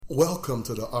Welcome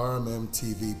to the RMM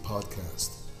TV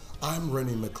podcast. I'm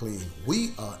Rennie McLean.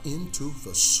 We are into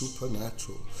the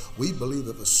supernatural. We believe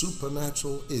that the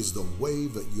supernatural is the way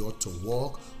that you're to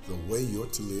walk, the way you're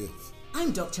to live.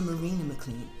 I'm Dr. Marina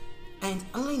McLean, and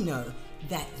I know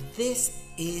that this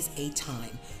is a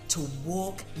time to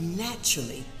walk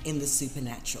naturally in the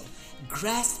supernatural,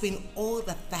 grasping all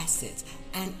the facets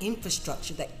and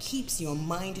infrastructure that keeps your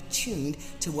mind tuned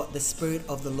to what the Spirit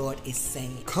of the Lord is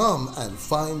saying. Come and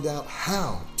find out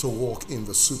how to walk in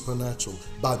the supernatural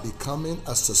by becoming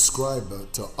a subscriber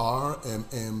to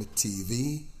RMM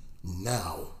TV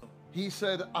now. He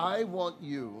said, I want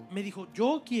you Me dijo,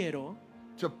 yo quiero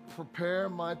to prepare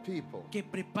my people que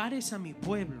prepares a mi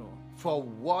pueblo for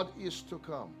what is to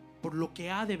come por lo que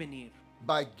ha de venir,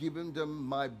 by giving them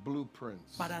my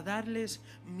blueprints. para darles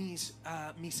mis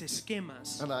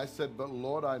esquemas. And I said, but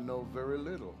Lord, I know very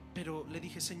little. Pero le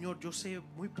dije, Señor, yo sé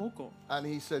muy poco. And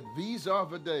he said, these are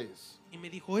the days Y me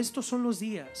dijo, estos son los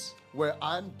días where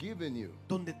I'm giving you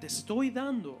donde te estoy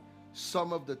dando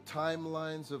some of the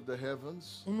timelines of the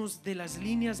heavens unos de las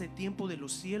líneas de tiempo de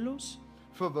los cielos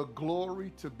for the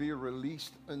glory to be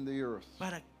released in the earth.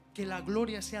 para que la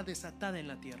gloria sea desatada en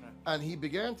la tierra. And he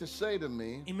began to say to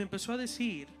me, Y me empezó a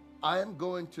decir, I am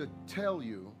going to tell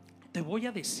you te voy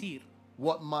a decir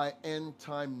what my end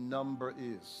time number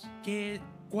is.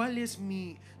 cuál es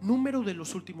mi número de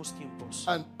los últimos tiempos.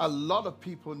 And a lot of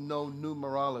people know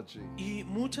numerology, Y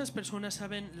muchas personas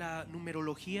saben la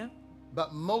numerología,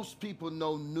 but most people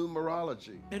know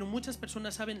numerology pero muchas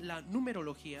personas saben la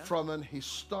numerología from an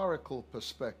historical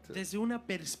perspective. desde una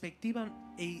perspectiva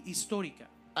histórica.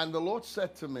 And the Lord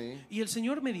said to me Y el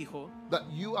Señor me dijo that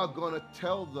you are going to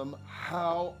tell them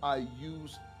how I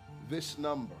use this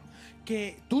number.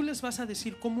 que tú les vas a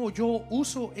decir cómo yo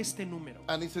uso este número.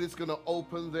 And he said it's going to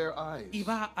open their eyes Y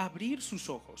va a abrir sus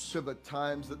ojos to the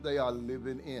times that they are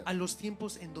living in. a los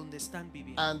tiempos en donde están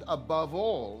viviendo. And above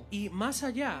all, Y más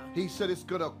allá, he said it's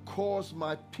going to cause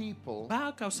my people va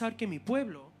a causar que mi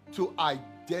pueblo to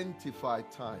identify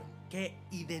time. que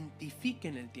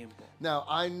identifiquen el tiempo. Now,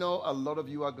 I know a lot of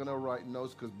you are going to write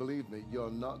notes because believe me, you're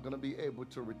not going to be able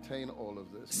to retain all of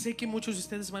this. Sé que muchos de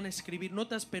ustedes van a escribir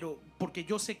notas, pero porque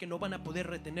yo sé que no van a poder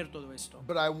retener todo esto.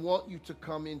 But I want you to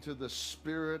come into the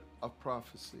spirit of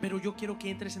prophecy Pero yo quiero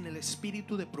que entres en el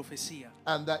espíritu de profecía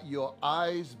and that your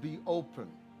eyes be open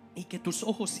y que tus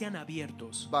ojos sean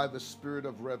abiertos by the spirit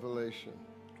of revelation.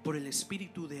 por el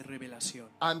espíritu de revelación.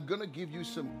 I'm going to give you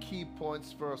some key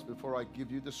points first before I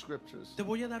give you the scriptures. Te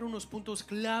voy a dar unos puntos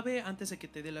clave antes de que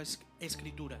te dé las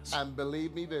escrituras. And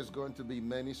believe me, there's going to be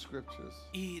many scriptures.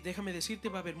 Y déjame decirte,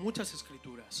 va a haber muchas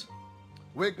escrituras.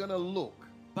 We're going to look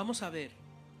Vamos a ver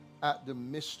at the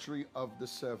mystery of the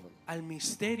seven. al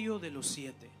misterio de los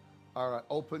 7. All right,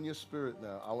 open your spirit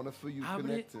now. I want to feel you Abre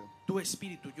connecting. tu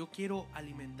espíritu. Yo quiero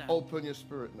alimentar. Open your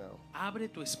spirit now Abre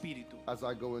tu espíritu. as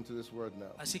I go into this word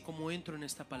now. Así como entro en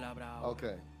esta palabra ahora.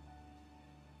 Okay.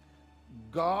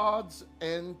 God's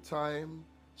end time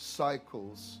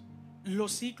cycles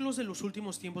Los ciclos de los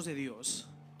últimos tiempos de Dios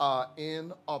are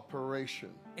in operation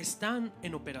están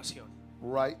en operación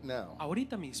right now,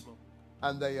 ahorita mismo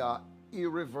and they are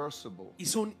irreversible. y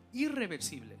son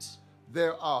irreversibles.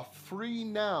 There are 3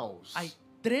 nows Hay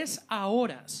 3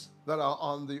 ahoras that are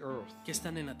on the earth, que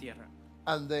están en la tierra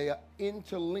and they are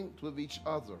interlinked with each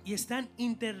other, y están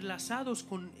interlazados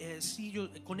con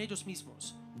ellos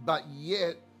mismos. but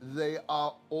yet they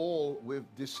are all with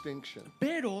distinction.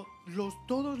 Pero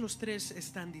todos los 3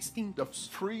 están The distintos.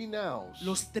 3 nows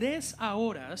Los 3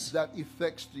 ahoras that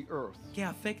affects the earth. que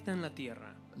afectan la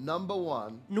tierra. Number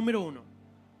 1, Número 1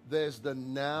 there's the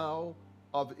now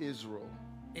of Israel.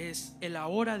 es el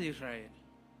ahora de Israel.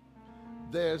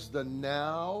 There's the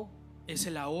now Es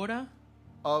el ahora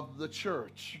of the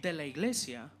church, de la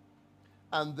iglesia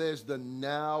and there's the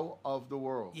now of the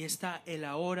world. y está el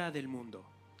ahora del mundo.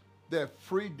 There are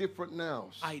 3 different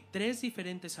nows, Hay 3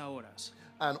 diferentes ahoras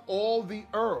and all the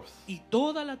earth y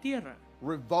toda la tierra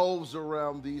revolves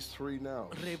around these 3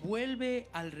 nows. revuelve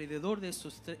alrededor de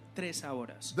estos 3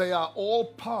 ahoras. They are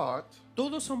all part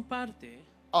Todos son parte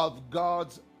of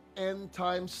God's end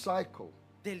time cycle,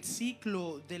 del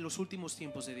ciclo de los últimos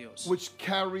tiempos de Dios, which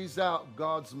carries out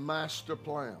God's master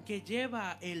plan. que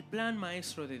lleva el plan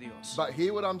maestro de Dios. But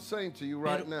hear what I'm saying to you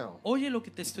right Pero now. oye lo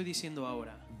que te estoy diciendo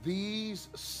ahora. These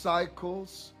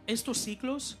cycles Estos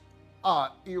ciclos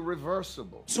are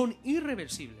irreversible, son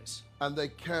irreversibles and they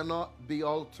cannot be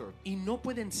altered. y no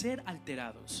pueden ser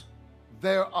alterados.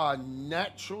 There are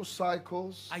natural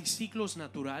cycles Hay ciclos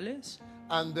naturales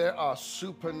and there are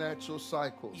supernatural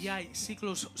cycles. y hay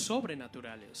ciclos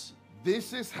sobrenaturales.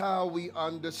 This is how we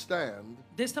understand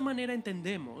De esta manera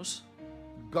entendemos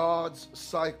God's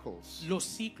cycles, los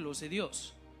ciclos de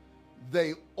Dios,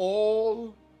 they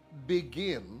all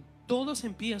begin todos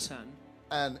empiezan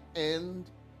and end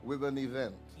with an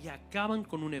event. y acaban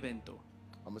con un evento.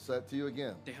 I'm going to say it to you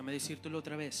again. Déjame decírtelo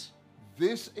otra vez.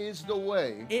 This is the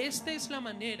way Esta es la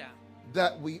manera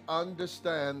that we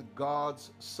understand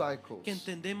God's cycles. que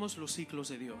entendemos los ciclos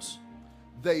de Dios.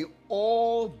 They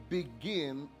all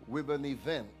begin with an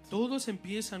event, Todos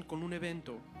empiezan con un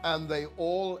evento and they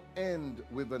all end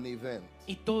with an event.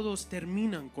 y todos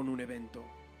terminan con un evento.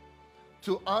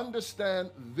 To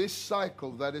understand this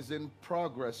cycle that is in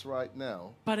progress right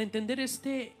now, Para entender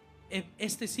este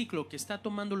ciclo que está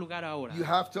tomando lugar ahora, you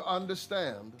have to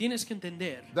understand tienes que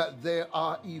entender that there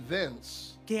are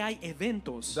events que hay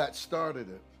eventos that started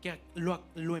it. que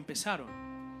lo empezaron.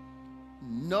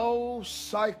 No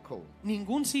cycle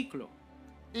Ningún ciclo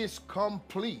is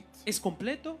complete es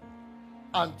completo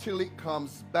until it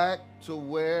comes back to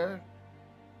where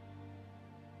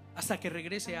hasta que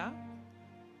regrese a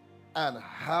and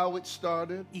how it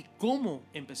started y cómo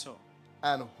empezó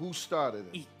and who started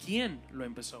it. y quién lo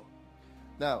empezó.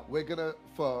 Now, we're going to,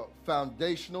 for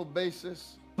foundational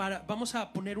basis, Vamos a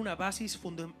poner una base I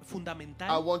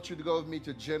fundamental. want you to go with me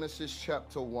to Genesis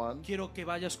chapter 1, Quiero que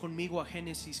vayas conmigo a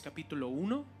Génesis capítulo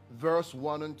 1, verse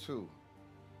 1 and 2.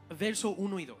 verso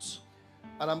 1 y 2.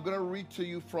 And I'm going to read to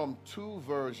you from two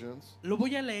versions. Lo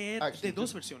voy a leer Actually, de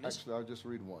dos just- versiones. actually, I'll just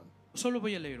read one. Solo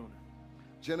voy a leer una.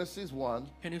 Genesis 1,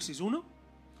 Génesis 1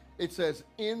 it says,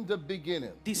 in the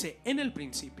beginning, dice en el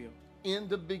principio, in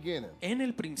the beginning. en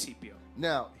el principio.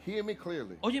 Now, hear me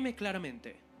clearly. Óyeme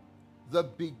claramente. The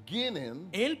beginning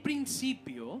El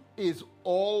principio is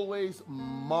always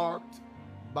marked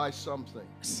by something.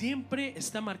 siempre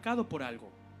está marcado por algo.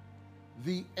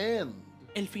 The end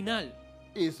El final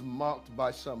is marked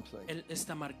by something.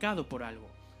 está marcado por algo.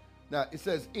 Now, it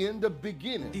says, in the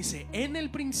beginning, Dice en el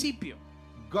principio,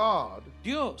 God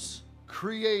Dios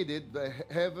created the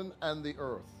heaven and the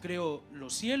earth. creó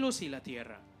los cielos y la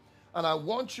tierra. And I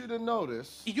want you to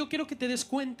notice Y yo quiero que te des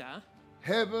cuenta,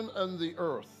 heaven and the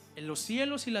earth. en los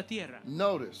cielos y la tierra,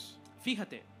 Notice.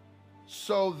 fíjate,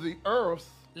 So the earth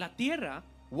la tierra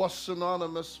was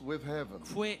synonymous with heaven.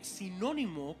 fue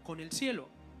sinónimo con el cielo.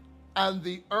 And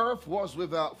the earth was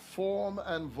without form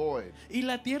and void. Y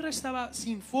la tierra estaba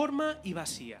sin forma y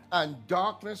vacía. And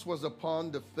darkness was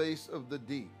upon the face of the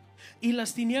deep. Y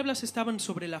las tinieblas estaban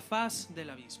sobre la faz del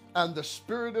abismo. And the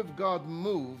Spirit of God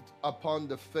moved upon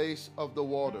the face of the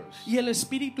waters. Y el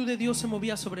Espíritu de Dios se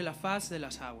movía sobre la faz de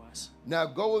las aguas. Now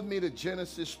go with me to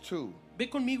Genesis 2, Ve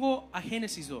conmigo a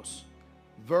Génesis 2,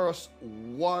 verse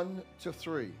 1 to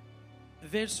 3.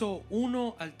 verso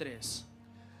 1 al 3.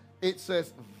 It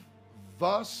says,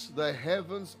 thus the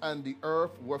heavens and the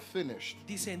earth were finished,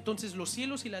 Dice, entonces los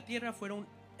cielos y la tierra fueron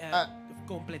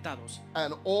completados.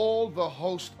 and all the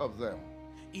host of them.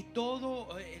 Y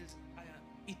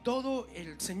todo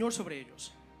el Señor sobre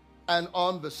ellos. And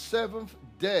on the seventh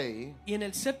day, Y en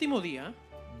el séptimo día,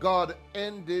 God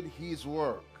ended his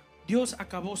work, Dios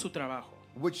acabó su trabajo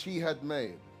which he had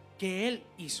made. que Él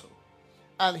hizo.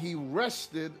 And he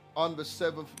rested on the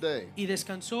seventh day Y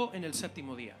descansó en el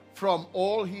séptimo día from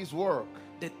all his work,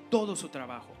 de todo su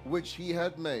trabajo which he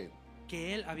had made.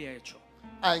 que Él había hecho.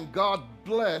 And God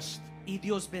blessed Y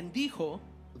Dios bendijo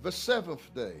the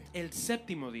seventh day. el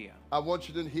séptimo día. I want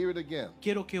you to hear it again.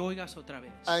 Quiero que oigas otra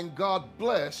vez. And God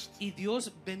blessed Y Dios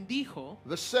bendijo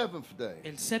the seventh day.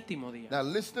 el séptimo día. Now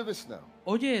listen to this now.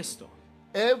 Oye esto.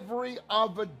 Every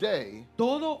other day,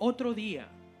 Todo otro día,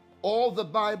 all the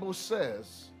Bible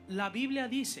says la Biblia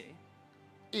dice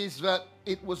is that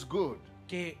it was good.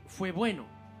 que fue bueno.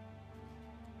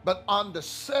 But on the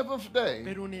seventh day,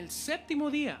 Pero en el séptimo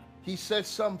día he said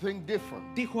something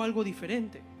different. dijo algo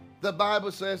diferente. The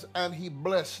Bible says, and he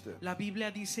blessed it. La Biblia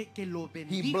dice que lo He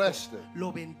bendijo. blessed it.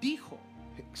 Lo bendijo.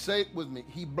 Say it with me.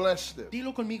 He blessed it.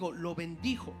 Dilo conmigo, lo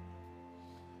bendijo.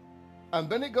 And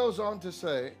then it goes on to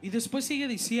say, Y después sigue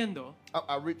diciendo,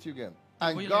 I'll read to you again. voy a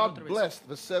And leer God otra vez. blessed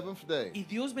the seventh day y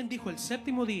Dios bendijo el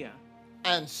séptimo día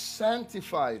and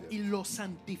sanctified y it, lo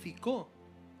santificó,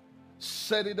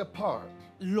 set it apart.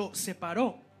 lo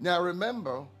separó. Now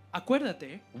remember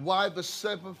Acuérdate, why the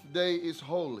seventh day is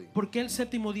holy. porque el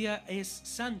séptimo día es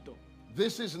santo.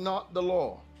 This is not the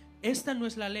law. Esta no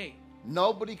es la ley.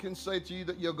 Nobody can say to you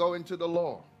that you're going to the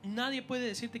law. Nadie puede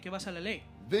decirte que vas a la ley.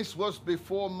 This was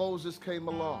before Moses came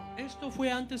along. Esto fue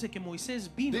antes de que Moisés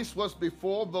vino. This was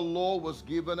before the law was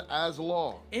given as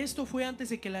law. Esto fue antes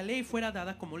de que la ley fuera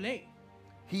dada como ley.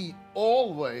 He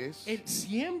always Él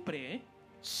siempre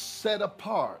set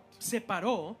apart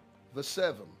separó the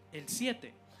seven. el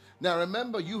 7. Now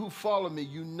remember, you who follow me,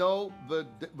 you know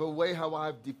the way how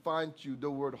I've defined you the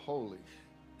word holy.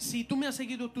 Si tú me has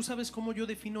seguido, tú sabes cómo yo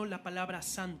defino la palabra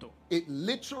santo. It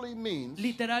literally means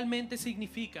Literalmente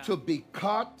significa to be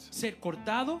cut ser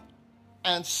cortado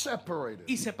and separated.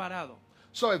 y separado.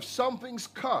 So if something's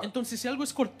cut, Entonces, si algo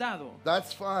es cortado,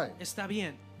 that's fine. está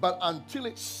bien. But until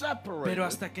it's separated, Pero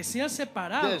hasta que sea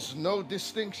separado, there's no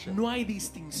distinction. no hay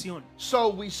distinción. So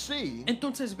we see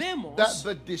Entonces vemos that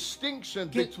the distinction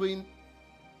que- between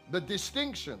la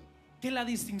distinción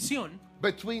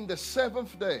the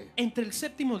seventh day entre el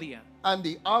séptimo día and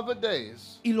the other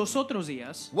days y los otros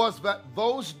días, was that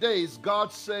those days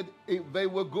God said they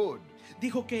were good.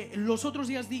 dijo que los otros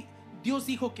días Dios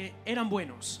dijo que eran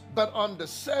buenos. But on the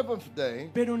seventh day,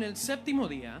 Pero en el séptimo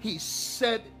día He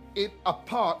set it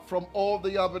apart from all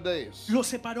the other days. lo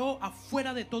separó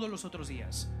afuera de todos los otros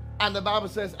días. And the Bible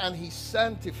says, and He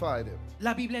sanctified it.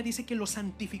 La Biblia dice que lo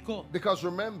santificó. Because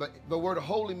remember, the word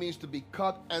holy means to be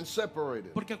cut and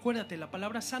separated. Porque acuérdate, la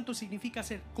palabra santo significa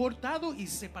ser cortado y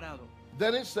separado.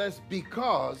 Then it says,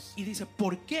 because Y dice,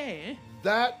 ¿por qué?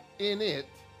 that in it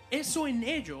Eso en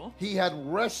ello He had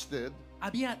rested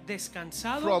había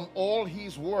descansado from all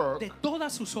His work de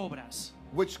todas sus obras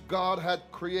which God had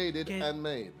created que and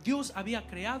made. Dios había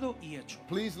creado y hecho.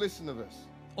 Please listen to this.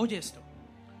 Oye esto,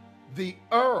 The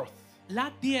earth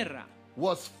la tierra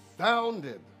was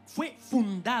founded fue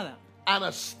fundada and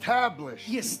established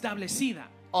y establecida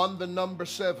on the number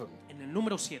 7. en el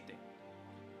número 7.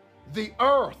 The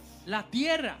earth La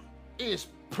tierra is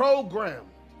programmed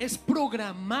es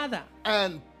programada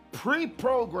and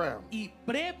pre-programmed y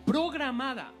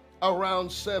preprogramada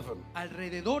around 7.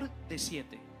 alrededor de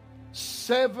 7.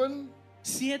 7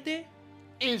 7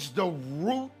 is the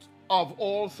root of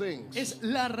all things. es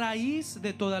la raíz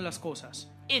de todas las cosas.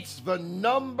 It's the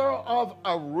number of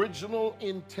original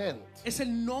intent, Es el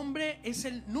nombre, es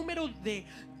el número de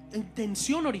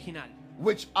intención original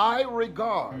which I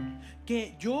regard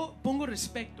que yo pongo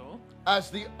respecto as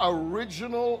the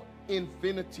original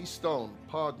infinity stone.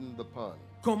 Pardon the pun.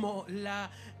 como la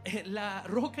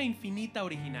roca infinita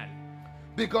original.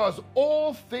 Because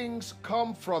all things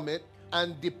come from it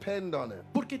and depend on it.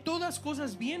 Porque todas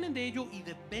cosas vienen de ello y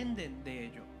dependen de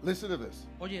ello. Listen to this.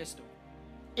 Oye esto,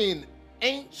 In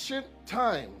ancient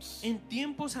times, en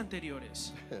tiempos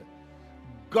anteriores,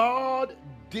 God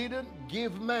didn't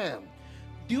give man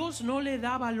Dios no le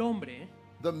daba al hombre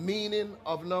the meaning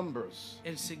of numbers,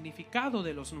 el significado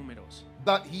de los números,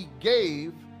 but He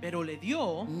gave pero le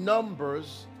dio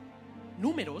numbers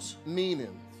números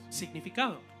meaning.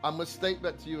 significado. I'm going to state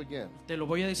that to you again. Te lo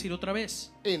voy a decir otra vez.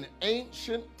 In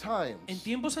ancient En times,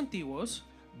 tiempos antiguos,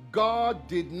 God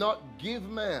did not give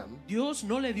man Dios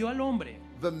no le dio al hombre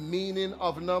the meaning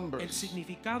of el numbers,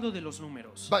 significado de los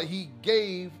números, but He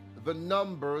gave the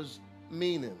numbers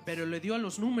meaning. pero le dio a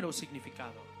los números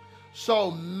significado.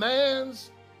 So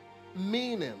man's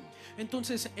meaning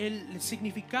Entonces, el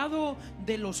significado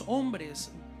de los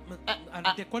hombres,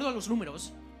 de acuerdo a los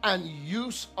números, and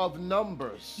use of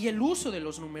numbers y el uso de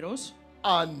los números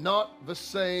are not the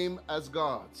same as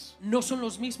God's. no son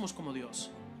los mismos como Dios.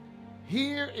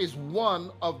 Here is one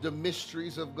of the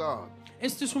mysteries of God.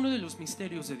 Este es uno de los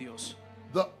misterios de Dios.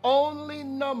 The only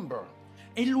number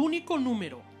El único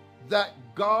número that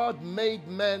God made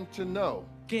man to know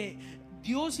que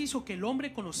Dios hizo que el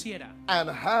hombre conociera and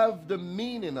have the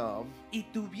meaning of y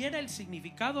tuviera el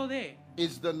significado de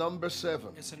is the number 7.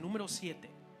 es el número 7.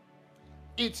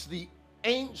 It's the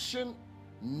ancient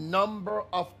number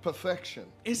of perfection.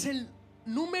 Es el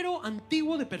número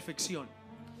antiguo de perfección.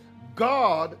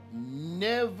 God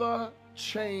never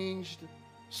changed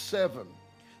 7.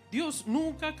 Dios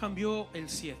nunca cambió el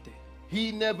 7.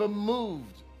 He never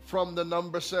moved from the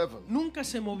number 7 Nunca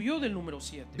se movió del número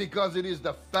 7. because it is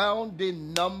the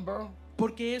founding number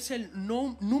Porque es el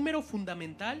número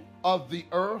fundamental of the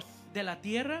earth de la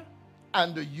tierra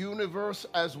and the universe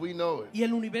as we know it. y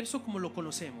el universo como lo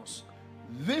conocemos.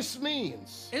 This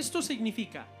means Esto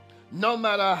significa, no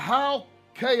matter how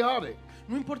chaotic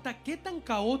no importa qué tan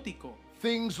caótico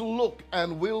things look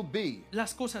and will be,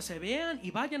 las cosas se vean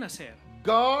y vayan a ser,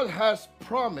 God has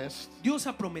promised, Dios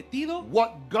ha prometido,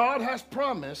 what God has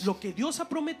promised lo que Dios ha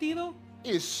prometido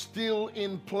is still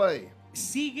in play.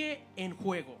 sigue en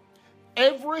juego.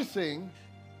 Everything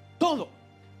Todo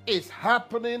is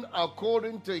happening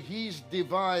according to His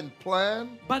divine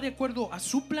plan va de acuerdo a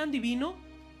su plan divino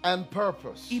and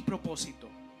purpose. y propósito.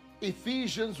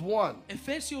 Ephesians 1,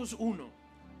 Efesios 1,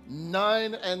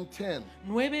 9 and 10.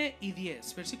 9 y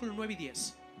 10, versículo 9 y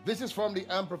 10, This is from the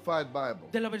Amplified Bible.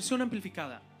 de la versión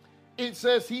amplificada. it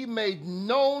says he made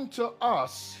known to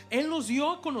us Él nos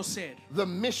dio a conocer the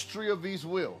mystery of his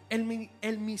will.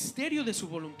 el misterio de su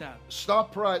voluntad.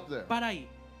 Stop right there. Para ahí.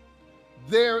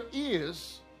 There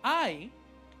is Hay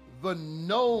the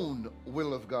known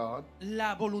will of God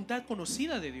la voluntad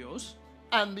conocida de Dios.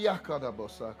 and the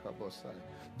akadabosakabosai.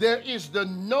 There is the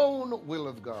known will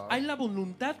of God, Hay la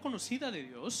voluntad conocida de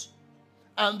Dios.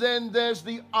 and then there's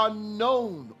the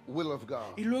unknown will of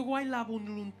God. Y luego hay la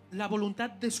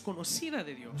voluntad desconocida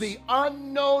de Dios. The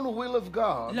unknown will of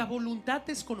God, La voluntad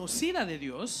desconocida de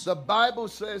Dios. the Bible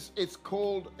says it's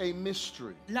called a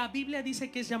mystery. La Biblia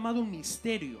dice que es llamado un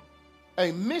misterio.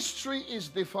 A mystery is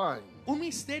defined Un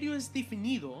misterio es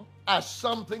definido as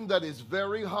something that is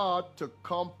very hard to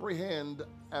comprehend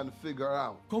and figure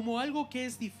out. como algo que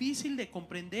es difícil de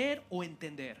comprender o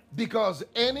entender. Because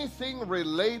anything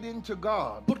relating to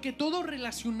God Porque todo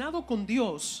relacionado con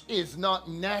Dios is not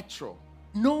natural,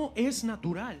 no es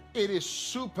natural, it is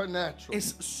supernatural.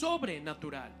 es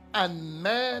sobrenatural. And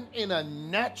man in a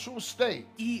natural state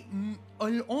Y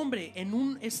el hombre en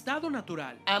un estado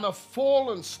natural and a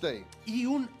fallen state, y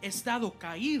un estado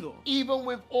caído, even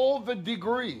with all the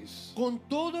degrees, con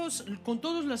todos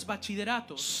los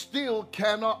bachilleratos, still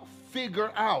cannot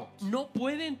figure out no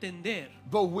puede entender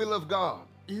the will of God.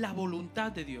 la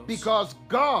voluntad de Dios. Because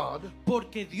God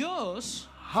Porque Dios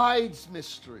hides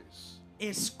mysteries.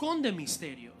 esconde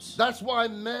misterios. That's why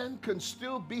man can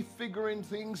still be figuring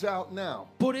things out now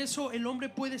Por eso el hombre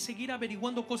puede seguir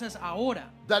averiguando cosas ahora,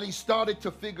 that he started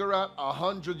to figure out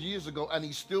 100 years ago, and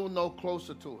he's still no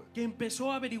closer to it. que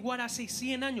empezó a averiguar hace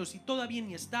 100 años y todavía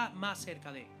ni está más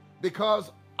cerca de él.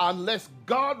 Because unless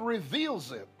God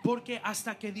reveals it, Porque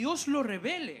hasta que Dios lo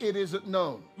revele, it isn't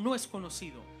known. no es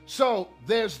conocido. So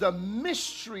there's the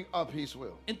mystery of his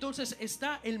will. Entonces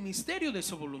está el misterio de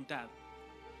su voluntad.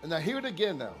 And now hear it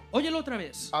again now. Óyelo otra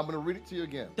vez. I'm going to read it to you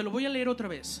again. Te lo voy a leer otra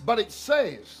vez. But it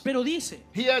says, Pero dice,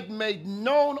 he had made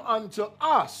known unto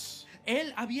us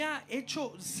Él había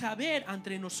hecho saber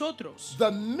entre nosotros the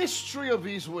mystery of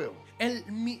his will, el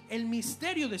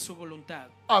misterio de su voluntad,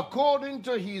 according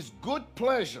to his good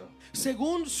pleasure,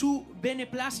 según su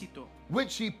beneplácito,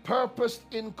 which he purposed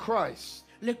in Christ,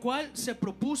 el cual se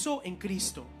propuso en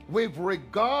Cristo, with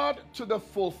regard to the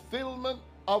fulfillment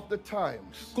of the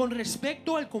times. con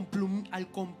respecto al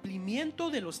cumplimiento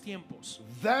de los tiempos.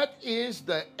 That is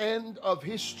the end of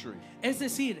history, Es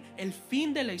decir, el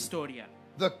fin de la historia,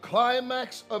 the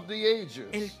climax of the el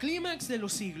ages, clímax de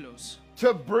los siglos,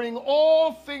 to bring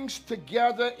all things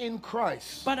together in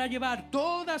Christ, para llevar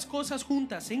todas cosas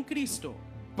juntas en Cristo,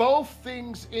 both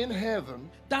things in heaven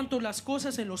tanto las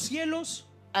cosas en los cielos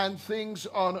and things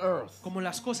on earth. como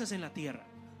las cosas en la tierra.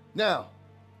 Now,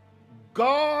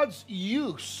 God's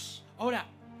use Ahora,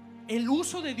 el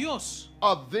uso de Dios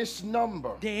of this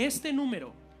number de este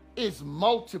número is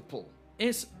multiple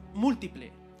es múltiple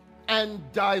and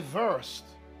diverse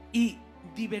y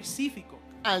diversifico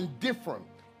and different.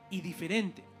 y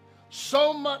diferente.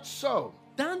 So much so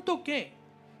Tanto que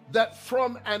that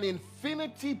from an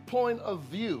infinity point of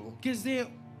view,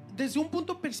 desde un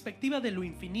punto de perspectiva de lo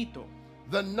infinito,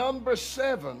 the number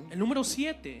 7 el número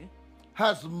 7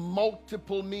 has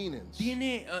multiple meanings.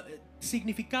 tiene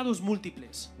significados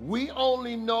múltiples. We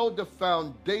only know the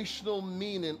foundational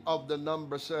meaning of the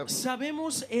number 7.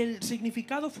 Sabemos el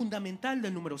significado fundamental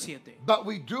del número 7, But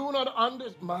we do not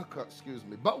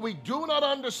But we do not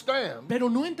understand pero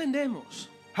no entendemos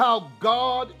how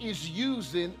God is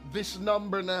using this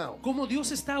number now. cómo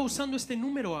Dios está usando este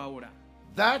número ahora.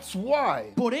 That's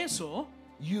why Por eso,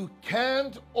 you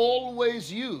can't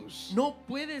always use no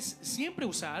puedes siempre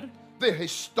usar the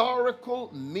historical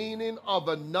meaning of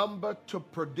a number to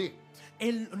predict.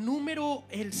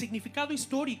 el significado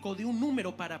histórico de un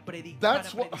número para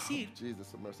That's what predecir.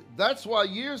 Jesus have mercy. That's why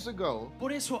years ago,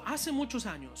 Por eso, hace muchos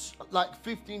años, like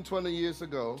 15, 20 years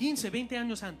ago, 15, 20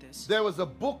 años antes, there was a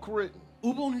book written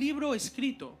hubo un libro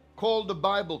escrito called the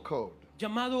Bible Code.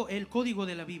 llamado El Código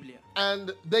de la Biblia.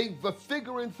 And they were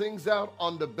figuring things out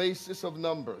on the basis of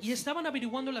numbers. Y estaban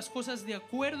averiguando las cosas de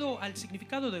acuerdo al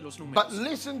significado de los But números.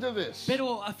 listen to this.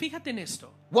 Pero fíjate en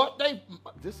esto.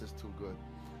 This is too good.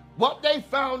 What they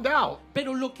found out,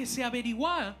 Pero lo que se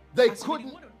averiguó,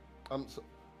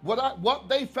 what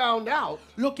they found out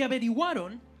lo que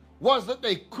averiguaron, was that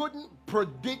they couldn't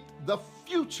predict the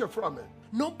future from it.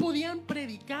 no podían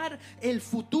predicar el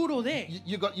futuro de.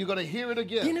 You got to hear it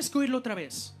again. Tienes que oírlo otra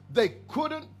vez. They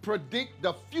couldn't predict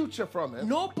the future from it.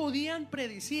 No podían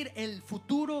predecir el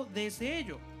futuro desde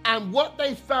ello. And what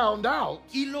they found out,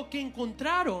 Y lo que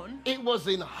encontraron it was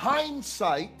in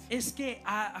hindsight, es que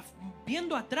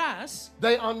viendo atrás,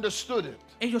 they understood it.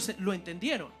 ellos lo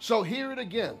entendieron. So hear it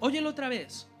again. Óyelo otra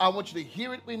vez. I want you to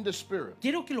hear it in the spirit.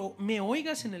 Quiero que me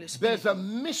oigas en el There's espíritu. a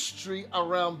mystery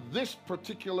around this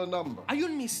particular number. Hay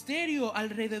un misterio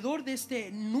alrededor de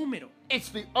este número. It's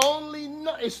the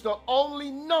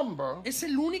only number Es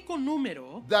el único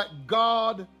número that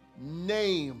God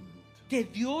named. que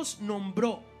Dios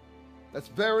nombró. That's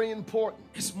very important.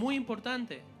 Es muy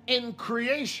importante. In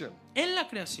creation, En la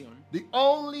creación, the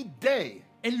only day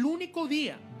el único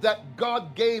día that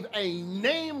God gave a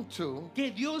name to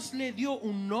que Dios le dio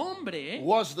un nombre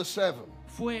was the seventh.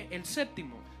 fue el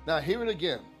séptimo. Now hear it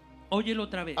again. Óyelo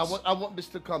otra vez. I want this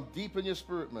to come deep in your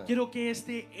spirit, man. Quiero que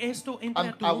esto entre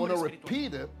a tu I want hombre to espiritual.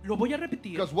 repeat it Lo voy a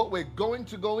repetir because what we're going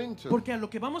to go into, porque a lo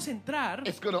que vamos a entrar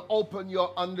it's going to open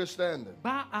your understanding.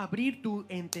 va a abrir tu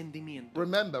entendimiento.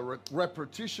 Remember,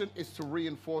 repetition is to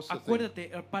reinforce the thing.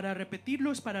 Acuérdate, para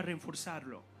repetirlo es para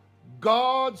reforzarlo.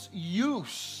 God's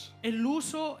use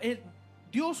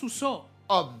Dios usó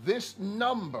of this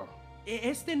number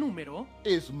este número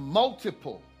is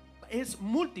multiple es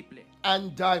múltiple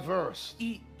and diverse.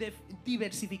 y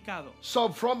diversificado. So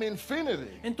from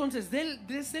infinity, Entonces,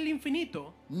 desde el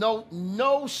infinito,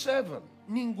 no seven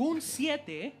ningún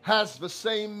 7 has the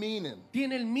same meaning.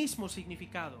 tiene el mismo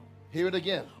significado. Hear it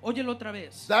again. Óyelo otra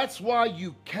vez. That's why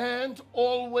you can't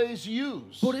always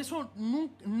use Por eso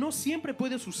no siempre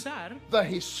puedes usar the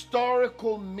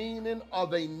historical meaning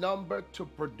of a number to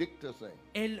predict a thing.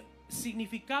 el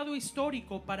significado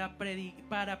histórico para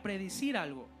predecir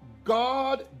algo.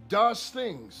 God does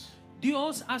things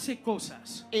Dios hace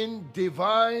cosas in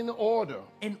divine order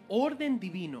en orden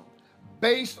divino,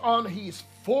 based on his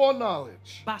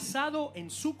foreknowledge basado en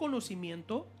su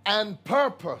conocimiento and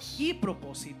purpose y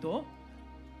propósito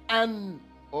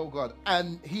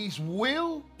and his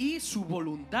will y su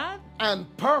voluntad and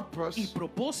y purpose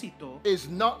propósito is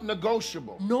not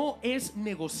negotiable. no es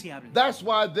negociable. That's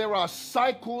why there are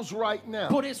cycles right now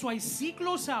Por eso hay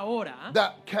ciclos ahora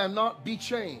that cannot be que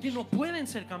changed. no pueden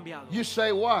ser cambiados. You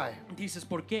say why? Dices,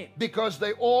 ¿por qué? Because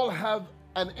they all have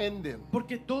an ending.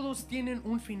 Porque todos tienen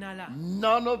un final A.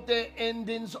 None of their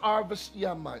endings are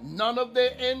none of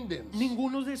their endings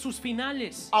Ninguno de sus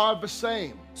finales are the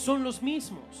same, son los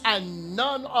mismos. and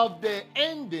none of their Y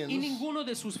endings ninguno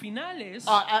de sus finales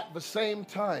are at the same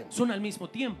time. son al mismo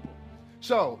tiempo.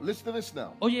 So listen to this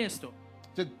now, Oye esto,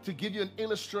 to give you an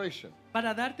illustration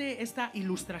para darte esta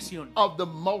ilustración of the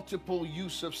multiple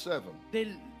use of seven.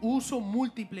 del uso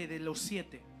múltiple de los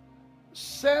 7.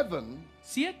 7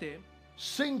 7,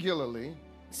 singularly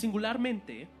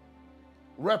singularmente,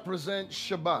 represents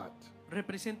Shabbat,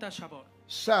 representa Shabbat,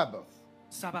 Sabbath.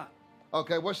 Sabbat.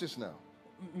 Okay, watch this now.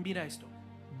 Mira esto.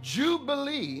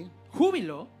 Jubilee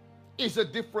Júbilo is a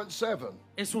different 7.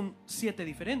 es un 7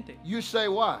 diferente. You say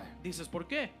why? Dices, ¿por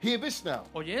qué? Hear this now.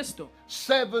 Oye esto.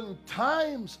 7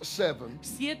 times 7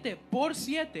 7 por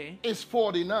 7 is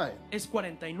 49. es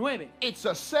 49. It's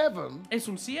a 7 Es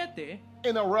un 7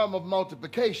 in a realm of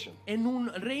multiplication. en un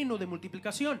reino de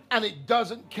multiplicación. And it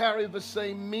doesn't carry the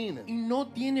same meaning. Y no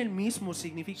tiene el mismo So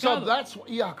significado.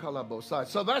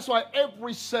 that's why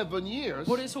every 7 years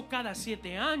Por eso cada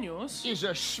 7 años is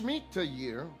a Shemitah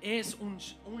year, es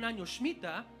un año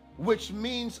Shemitah, which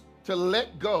means to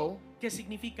let go, que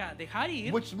significa dejar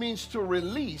ir, which means to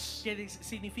release. que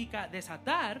significa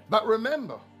desatar, But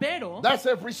remember, pero that's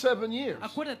every 7 years.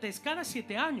 acuérdate, es cada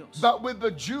 7 años. But with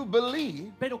the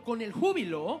Jubilee, Pero con el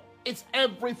júbilo it's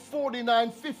every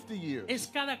 49, 50 years. es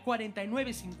cada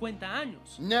 49, 50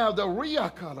 años. Now,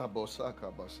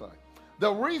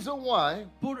 the reason why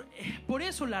Por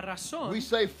eso la razón we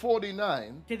say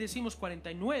 49, que decimos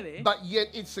 49, but yet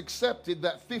it's accepted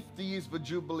that 50 is the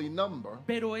Jubilee number,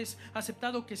 pero es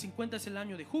aceptado que 50 es el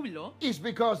año de júbilo, is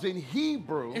because in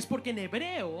Hebrew, es porque en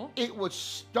hebreo it would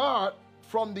start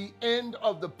from the end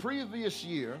of the previous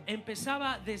year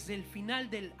empezaba desde el final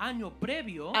del año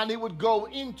previo and it would go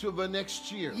into the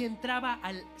next year. y entraba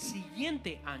al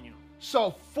siguiente año.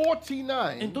 So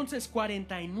 49 Entonces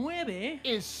 49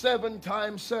 is 7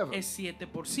 times 7. es 7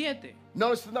 por 7.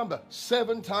 Notice the number,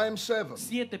 7 times 7.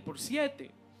 7 por 7.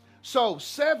 So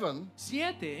 7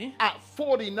 7 at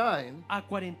 49 a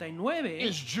 49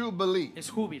 is Jubilee. es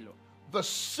júbilo. The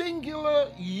singular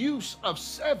use of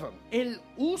 7 El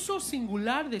uso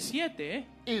singular de 7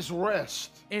 is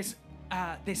rest. es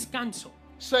descanso.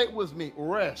 Say it with me,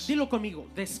 rest. Dilo conmigo,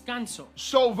 descanso.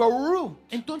 So the root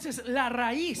Entonces la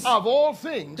raíz of all de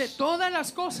things, todas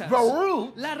las cosas, the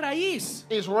root la raíz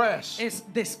is rest. es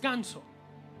descanso.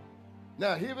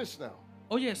 Now hear this now.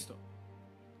 Oye esto.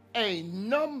 a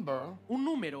number Un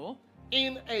número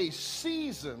in a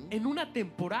season en una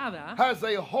temporada has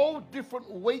a whole different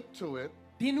weight to it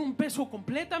tiene un peso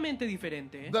completamente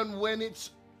diferente than when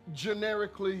it's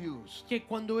generically used. que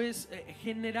cuando es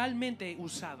generalmente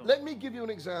usado. Let me give you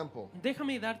an example.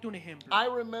 Déjame darte un ejemplo. I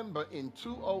remember in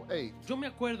 208, Yo me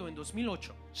acuerdo en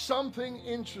 2008, something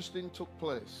interesting took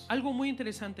place. algo muy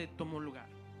interesante tomó lugar.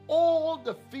 All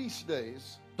the feast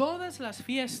days Todas las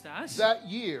fiestas that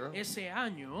year ese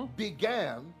año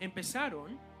began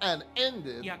empezaron and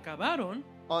ended y acabaron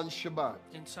on Shabbat.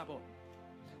 en Sabot.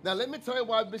 Now, let me tell you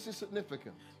why this is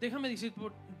significant. Déjame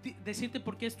decirte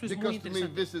por qué esto es muy Because to me,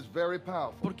 interesante. this is very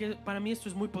powerful. Porque para mí esto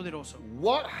es muy poderoso.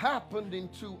 What happened in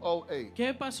 208?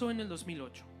 ¿Qué pasó en el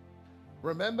 2008?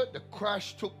 Remember, the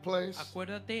crash took place,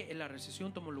 Acuérdate, la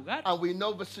recesión tomó lugar and we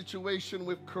know the situation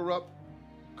with corrupt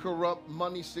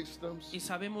money systems. y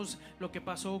sabemos lo que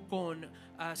pasó con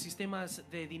sistemas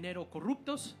de dinero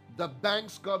corruptos. The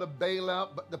banks got a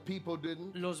bailout, but the people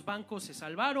didn't. Los bancos se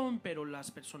salvaron, pero las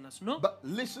personas no. But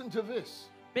listen to this.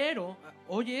 Pero,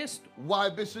 oye esto, Why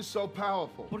this is so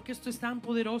powerful? porque esto es tan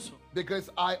poderoso, Because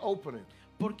eye-opening.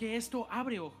 porque esto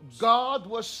abre ojos. God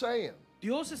was saying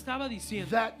Dios estaba diciendo,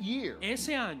 that year, ese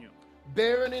año,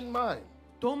 bearing in mind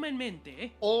toma en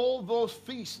mente all those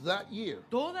feasts that year,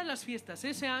 todas las fiestas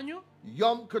ese año,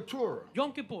 Yom Kippur,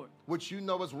 Yom Kippur, which you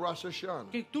know as Rosh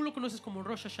Hashanah, que tú lo conoces como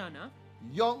Rosh Hashanah,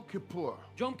 Yom Kippur,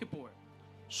 Yom Kippur,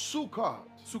 Sukkot,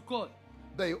 Sukkot,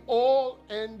 they all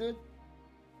ended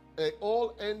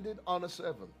on a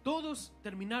 7. todos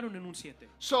terminaron en un 7.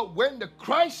 So when the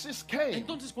crisis came,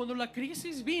 Entonces, cuando la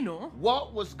crisis vino,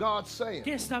 what was God saying?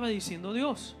 ¿qué estaba diciendo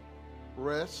Dios?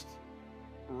 Rest,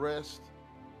 rest,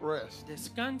 rest.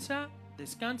 Descansa,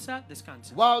 descansa,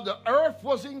 descansa. While the earth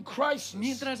was in crisis,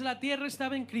 Mientras la tierra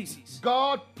estaba en crisis,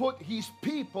 God put his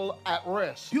people at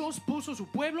rest. Dios puso su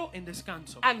pueblo en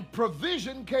descanso. And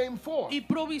provision came forth. Y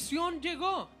provisión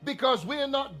llegó, Because we are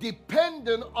not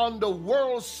dependent on the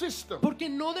world system. porque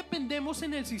no dependemos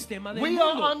en el sistema del We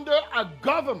are mundo. under a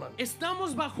government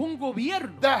Estamos bajo un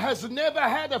gobierno that has never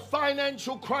had a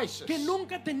financial crisis. que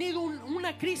nunca ha tenido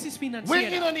una crisis We're in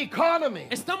financiera. an economy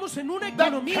Estamos en una that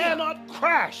economía cannot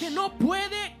crash. que no puede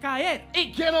caer,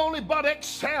 It can only but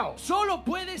excel. solo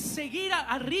puede seguir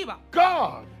arriba.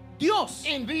 God, Dios,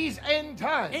 in these end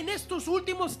times, en estos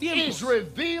últimos is tiempos,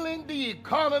 revealing the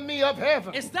economy of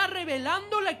heaven. está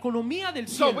revelando la economía del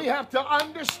So cielo. we have to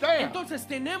understand Entonces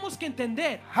tenemos que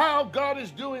entender how God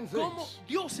is doing cómo things.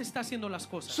 Dios está haciendo las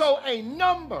cosas. So a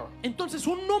number Entonces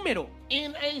un número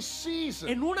in a season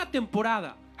en una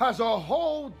temporada has a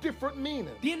whole different meaning.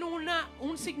 tiene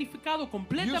un significado You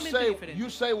completamente diferente.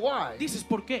 say why? Dices,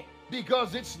 ¿por qué?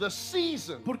 Because it's the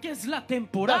season Porque es la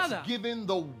temporada that's giving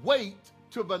the weight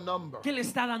to the number. que le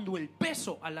está dando el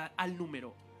peso al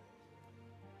número.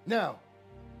 Now,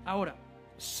 Ahora,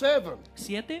 7,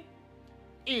 7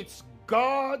 it's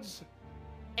God's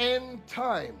end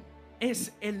time,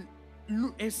 es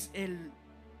el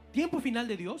tiempo final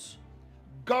de Dios,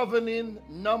 governing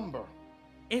number.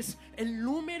 es el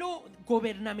número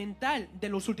gubernamental de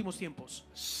los últimos tiempos.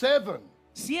 7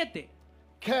 7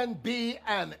 can be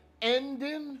an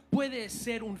ending puede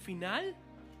ser un final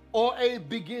or a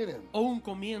beginning. o un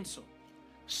comienzo.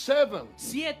 7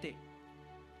 7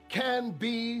 can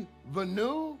be the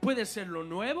new. puede ser lo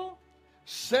nuevo.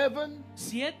 7,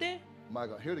 7, my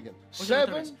God, hear it again. oye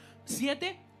otra vez. 7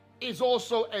 7 is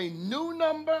also a new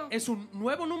number, es un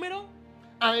nuevo número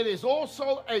and it is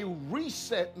also a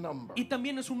reset number. y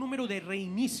también es un número de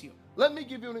reinicio. Let me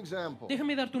give you an example.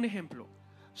 Déjame darte un ejemplo.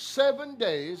 7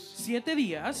 days, 7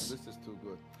 días, this is too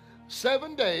good.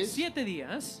 7 days 7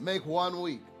 días make 1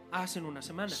 week. hacen una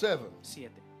semana. 7.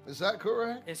 7. Is that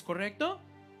correct? ¿Es correcto?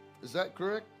 Is that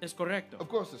correct? Es correcto. Of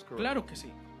course it's correct. Claro que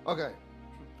sí. Okay.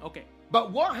 Ok.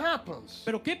 But what happens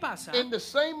Pero ¿qué pasa? in the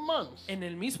same month? En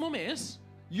el mismo mes,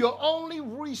 You're only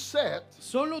reset,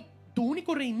 solo tu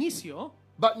único reinicio,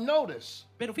 but notice,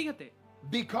 pero fíjate,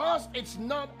 because it's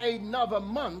not another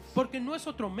month, porque no es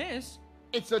otro mes,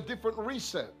 it's a different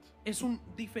reset. es un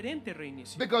diferente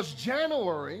reinicio. Because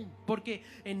January Porque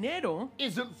enero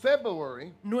isn't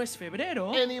February no es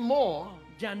febrero, anymore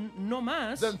ya no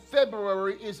más than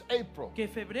February is April. que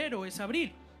febrero es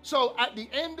abril. So at the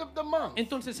end of the month,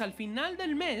 Entonces al final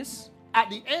del mes,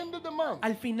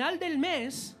 al final del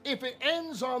mes, if it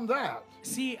ends on that,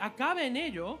 si acaba en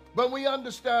ello, but we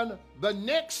understand the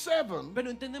next 7 pero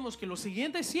entendemos que los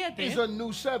siguientes 7, is a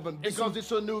new 7 because un-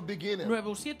 it's a new beginning.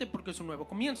 nuevo 7 porque es un nuevo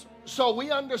comienzo. So we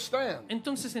understand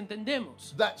Entonces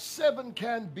entendemos that 7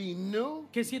 can be new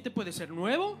que 7 puede ser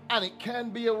nuevo and it can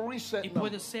be a reset y number.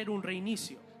 puede ser un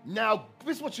reinicio. Now,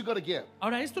 this is what you got to get.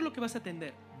 Ahora esto es lo que vas a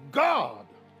entender. God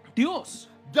Dios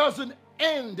doesn't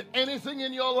end anything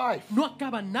in your life no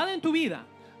acaba nada en tu vida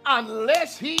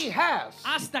unless He has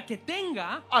hasta que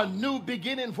tenga a new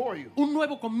beginning for you. un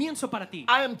nuevo comienzo para ti.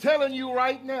 I am telling you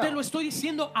right Te lo now, estoy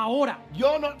diciendo ahora.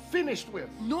 you're not finished with.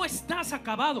 No estás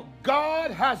acabado. God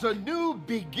has a new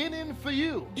beginning for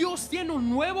you. Dios tiene un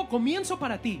nuevo comienzo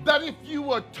para ti. That if you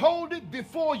were told it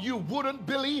before, you wouldn't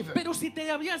believe it. Pero si te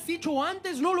habías dicho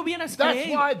antes, no lo hubieras That's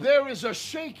creído. why there is a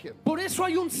shaking. Por eso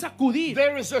hay un sacudir.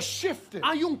 There is a shifting.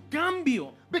 Hay un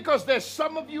cambio. Because there's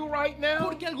some of you right now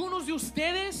Porque algunos de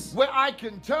ustedes, where I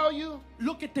can tell you,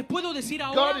 lo que te puedo decir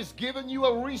God ahora is giving you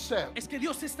a reset. es que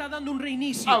Dios te está dando un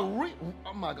reinicio.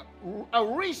 Oh my God. A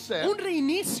reset. Un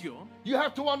reinicio. You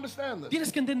have to understand this. Tienes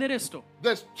que entender esto.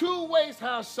 There's two ways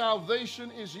how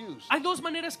salvation is used. Hay dos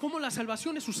maneras como la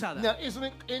salvación es usada. Now, isn't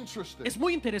it interesting Es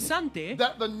muy interesante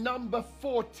that the number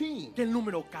 14, que el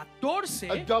número a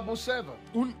 14, double seven,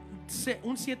 un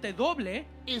 7 doble,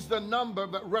 is the number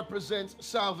that represents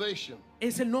salvation?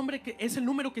 es el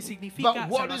número que significa But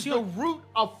what is the salvación. root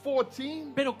of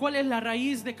 14? Pero ¿cuál es la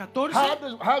raíz de 14?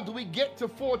 How do we get to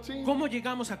 14? ¿Cómo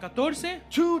llegamos a 14?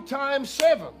 2 times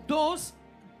 7 2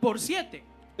 por 7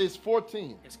 is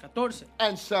 14. es 14.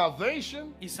 And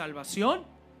salvation Y salvación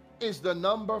is the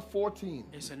number 14.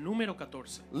 es el número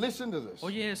 14. Listen to this.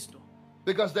 Oye esto,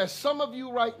 Because there's some of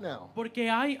you right now, porque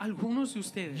hay algunos de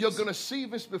ustedes you're going to see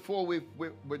this before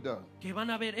we're done. que van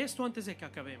a ver esto antes de que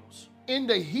acabemos. In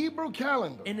the Hebrew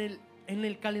calendar, En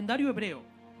el calendario hebreo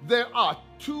there are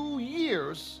 2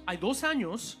 years hay 2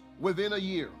 años within a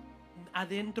year.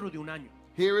 adentro de un año.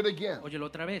 Hear it again. Óyelo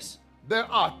otra vez. There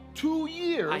are 2 Hay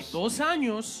years 2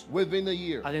 años within a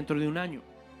year. adentro de un año.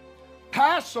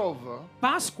 Passover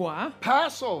Pascua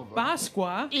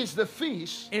is the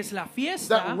feast es la that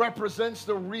fiesta represents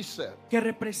the reset. que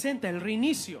representa el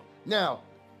reinicio. Now,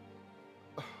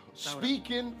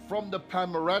 speaking from the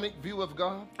panoramic view of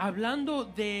God, Hablando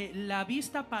de la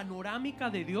vista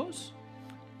panorámica de Dios,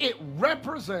 it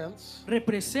represents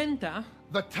representa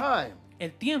the time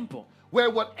el tiempo where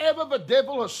whatever the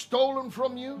devil has stolen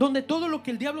from you, donde todo lo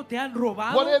que el diablo te ha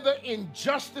robado, whatever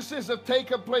injustices have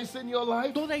taken place in your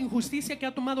life, toda injusticia que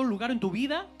ha tomado lugar en tu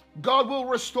vida, God will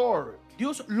restore it.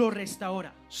 Dios lo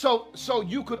restaura. So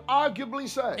you could arguably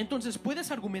say Entonces puedes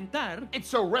argumentar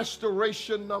it's a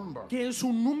restoration number. que es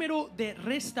un número de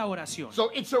restauración. So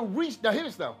it's a now hear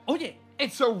this now. Oye,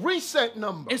 It's a reset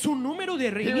number. es un número de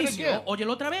again. reinicio.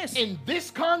 Óyelo otra vez. In this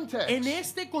context, En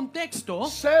este contexto,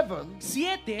 7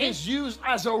 7 is used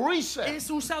as a reset, es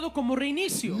usado como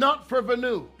reinicio, not for the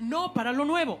new. no para lo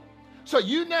nuevo. So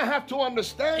you now have to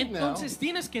understand now, Entonces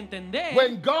tienes que entender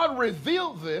when God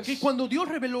revealed que this, cuando Dios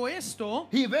reveló esto,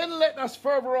 He then let us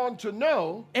further on to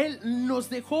know Él nos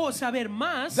dejó saber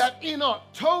más that in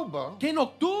October, que en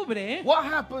octubre, what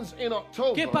happens in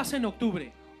October? ¿qué pasa en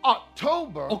octubre?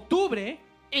 October Octubre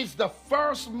is the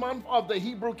first month of the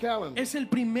Hebrew calendar. es el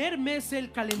primer mes del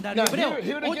calendario Now, hebreo.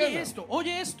 hear it again Oye now. esto,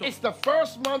 oye esto. It's the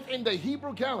first month in the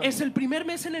Hebrew calendar. Es el primer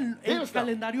mes en el Here's now.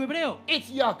 calendario hebreo.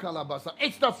 It's Yakalabasa.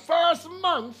 It's the first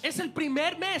month Es el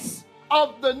primer mes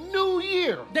of the new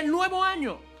year, del nuevo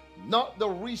año, not the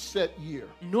reset year.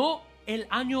 no el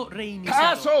año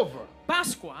reiniciado. Passover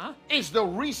Pascua is the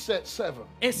reset 7.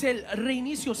 es el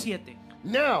reinicio 7.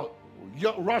 Now,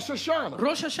 Rosh Hashanah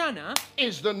Rosh Hashanah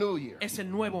is the new year. es el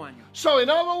nuevo año. So, in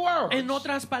other words, En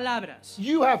otras palabras,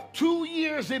 you have 2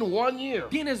 years in 1 year.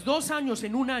 tienes 2 años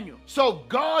en un año. So,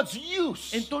 God's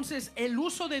use Entonces, el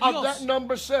uso de of that Dios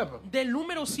number 7 del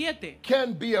número 7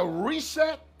 can be a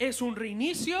reset es un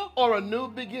reinicio or a new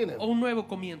beginning. o un nuevo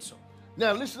comienzo.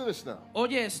 Now, listen to this now.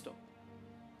 Oye esto,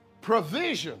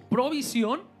 Provision.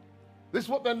 provisión, This is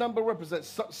what that number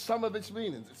represents. Some of its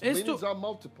meanings. Its Esto- meanings are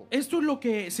multiple. esto es lo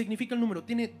que significa el número,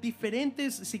 tiene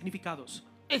diferentes significados.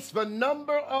 It's the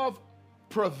number of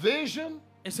provision,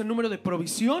 Es el número de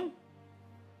provisión,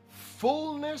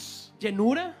 fullness,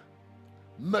 llenura,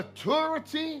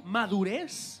 maturity,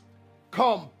 madurez,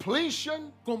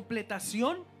 completion.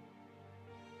 completación.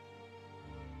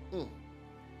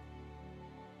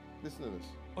 Listen to this.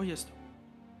 Oye esto,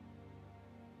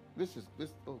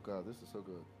 Oh God, this is so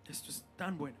good. esto es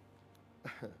tan bueno.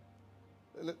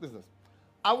 Listen to this.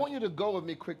 I want you to go with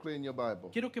me quickly in your Bible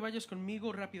Quiero que vayas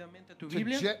conmigo rápidamente a tu to,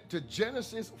 Biblia. to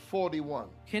Genesis 41.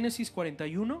 Génesis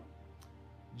 41,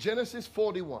 Genesis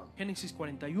 41, Génesis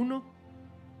 41,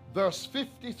 verse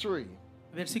 53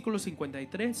 versículos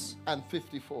 53 and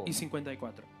 54. y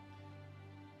 54.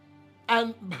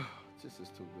 And this is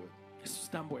too good. Esto es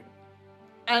tan bueno.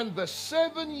 And the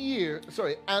 7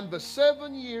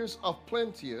 years of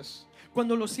plenteous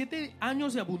Cuando los 7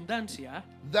 años de abundancia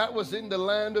that was in the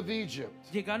land of Egypt,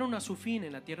 llegaron a su fin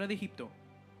en la tierra de Egipto,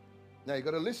 Now you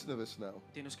got to listen to this now.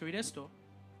 Tienes que oír esto.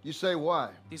 You say why?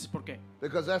 Dices, ¿por qué?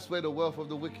 Because that's where the wealth of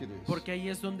the wicked is. Porque ahí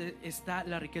es donde está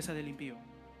la riqueza del impío.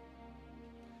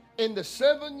 In the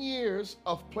 7 years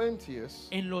of plenteous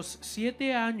En los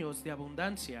 7 años de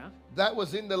abundancia that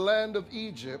was in the land of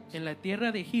Egypt, en la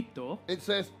tierra de Egipto, it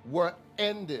says, were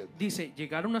ended. dice,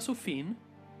 llegaron a su fin,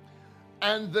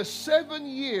 And the 7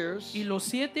 years y los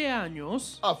 7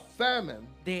 años of famine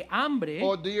de hambre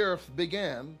or the earth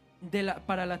began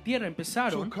para la tierra to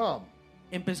empezaron, come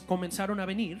comenzaron a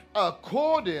venir,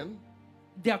 according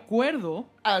de acuerdo,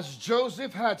 as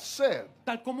Joseph had said.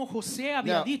 tal como José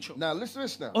había Now, dicho. now listen to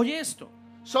this now. Oye esto,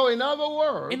 So in other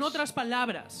words, en otras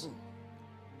palabras,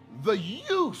 the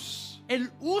use el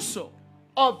uso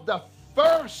of the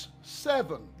first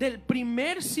 7 del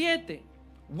primer 7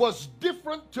 was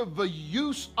different to the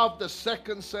use of the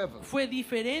second 7. fue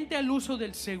diferente al uso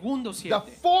del segundo The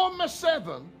 7. former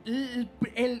 7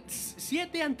 El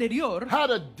 7 anterior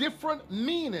had a different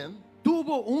meaning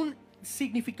tuvo un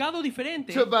significado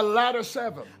diferente to the latter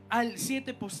 7. al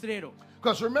 7 postrero.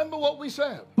 Because remember what we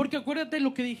said. Porque acuérdate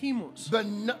lo que dijimos.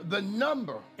 The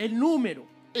number, El número,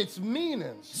 its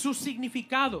meanings sus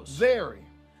significados vary.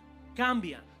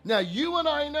 cambian. Now you and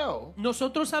I know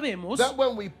Nosotros sabemos that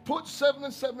when we put 7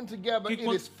 and 7 together, Que it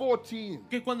cuan- is 14.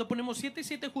 que cuando ponemos 7 y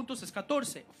 7 juntos es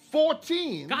 14.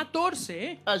 14,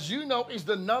 14, as you know, is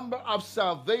the number of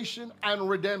salvation and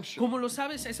redemption. como lo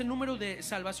sabes, es el número de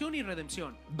salvación y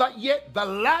redención. But yet the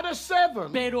latter 7,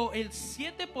 Pero el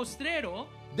 7 postrero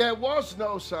there was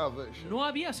no salvation. no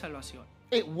había salvación.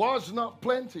 It was not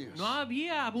plenteous. No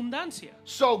había abundancia.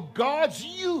 So God's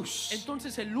use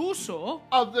Entonces el uso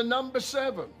of the number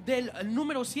 7 del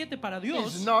número 7 para is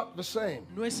Dios not the same.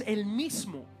 no es el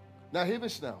mismo. Now hear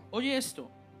this now. Oye esto,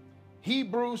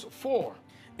 Hebrews 4,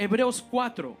 Hebreos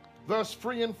 4, verse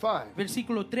 3 and 5.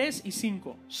 versículo 3 y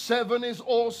 5. 7 is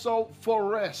also for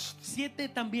rest. 7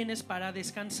 también es para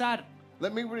descansar.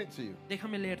 Let me read it to you.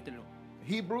 Déjame leértelo.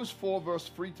 Hebrews 4, verse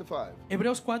 3 to 5.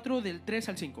 Hebreos 4 del 3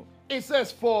 al 5. It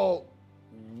says, for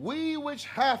we which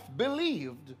have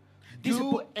believed Dice,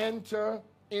 do por- enter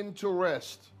into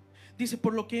rest. Dice,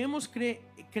 por lo que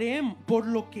por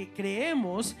lo que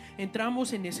creemos,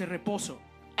 entramos en ese reposo.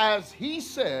 As he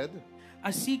said,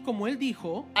 Así como él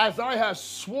dijo, as I have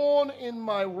sworn in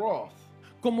my wrath,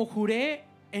 como juré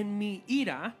en mi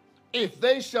ira, if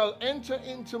they shall enter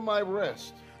into my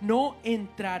rest, no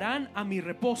entrarán a mi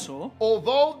reposo,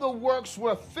 although the works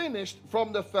were finished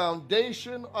from the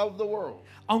foundation of the world.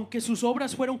 aunque sus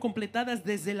obras fueron completadas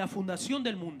desde la fundación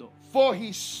del mundo. For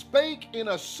he spake in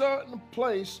a certain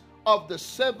place of the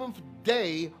 7th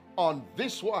day on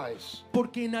this wise,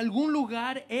 Porque en algún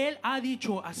lugar él ha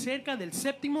dicho acerca del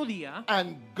séptimo día,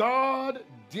 and God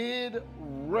did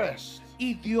rest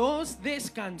y Dios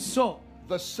descansó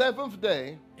the 7th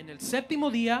day en el séptimo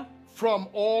día from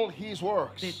all his de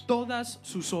works. todas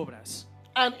sus obras.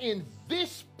 And in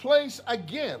this place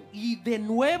again, Y de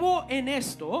nuevo en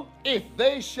esto, if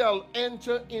they shall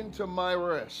enter into my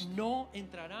rest. no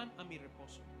entrarán a mi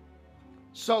reposo.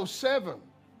 So 7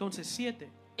 Entonces 7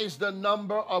 is the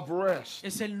number of rest.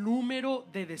 es el número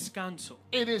de descanso.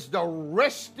 It is the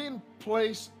resting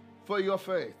place for your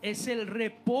faith. Es el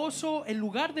reposo, el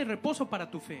lugar de reposo para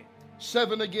tu fe.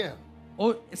 7 again.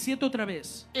 O 7 otra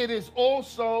vez. It is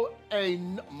also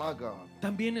my God.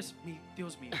 También es mi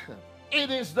Dios mío. It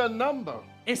is the number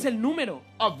Es el número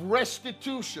of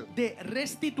restitution. de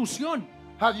restitución.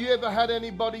 Have you ever had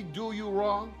anybody do you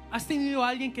wrong? ¿Has tenido a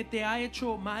alguien que te ha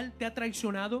hecho mal, te ha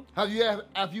traicionado? Have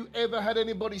you ever had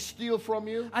anybody steal from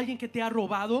you? ¿Alguien que te ha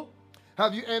robado?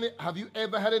 Have you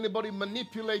ever had anybody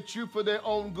manipulate you for their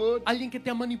own good? ¿Alguien que te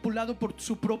ha manipulado por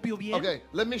su propio bien? Okay,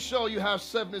 let me show you how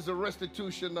 7 is a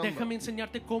restitution number. Déjame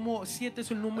enseñarte cómo 7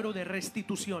 es el número de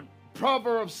restitución.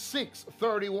 Proverbs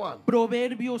 6:31.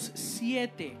 Proverbios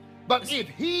 7, But if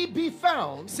he be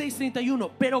found,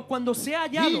 6:31. Pero cuando sea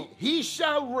hallado, he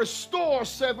shall restore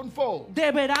sevenfold.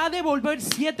 deberá devolver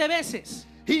 7 veces.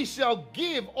 He shall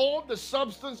give all the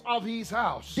substance of his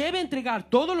house. Debe entregar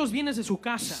todos los bienes de su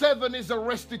casa. 7 is a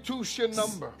restitution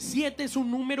number. 7 es un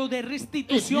número de If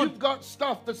restitución. you've got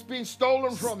stuff that's been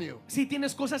stolen from you, Si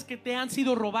tienes cosas que te han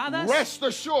sido robadas, rest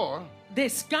assured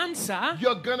descansa.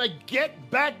 you're gonna get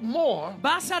back more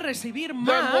Vas a recibir than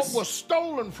what más was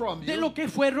stolen from de you, lo que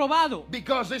fue robado.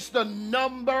 because it's the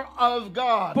number of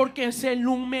God. Porque es el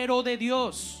número de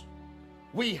Dios.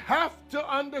 We have to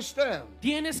understand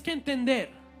Tienes que entender,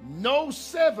 no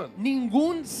 7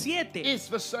 ningún 7 is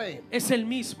the same. es el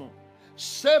mismo.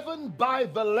 7 by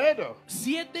the letter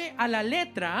 7 a la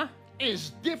letra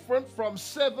is different from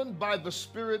 7 by the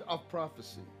spirit of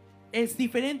prophecy. es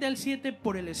diferente al 7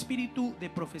 por el espíritu de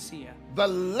profecía. The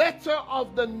letter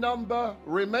of the number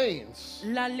remains,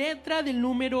 La letra del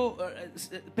número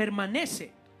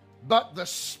permanece, but the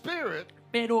spirit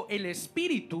pero el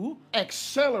espíritu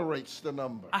accelerates the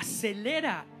number.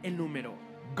 acelera el número.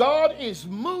 God is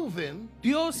moving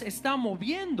Dios está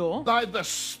moviendo by the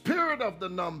spirit of the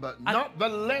number, not the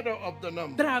letter of the a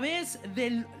number. través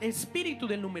del espíritu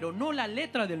del número, no la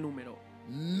letra del número.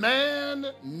 Man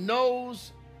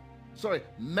knows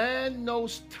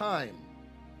time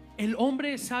El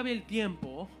hombre sabe el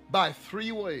tiempo by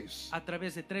 3 ways. a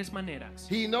través de 3 maneras.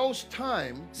 He knows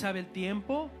time Sabe el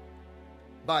tiempo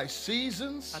by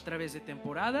seasons, a través de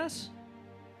temporadas,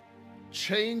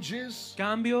 changes,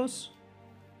 cambios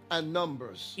and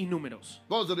numbers. y números.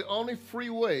 Those are the only 3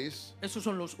 ways Esos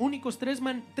son los únicos tres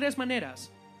maneras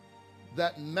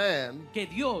that man que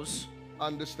Dios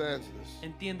understands this,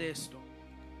 entiende esto,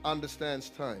 understands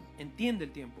time. entiende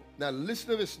el tiempo. Now listen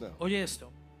to this now. Oye esto,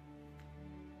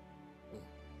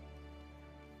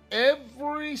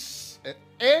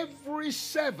 Every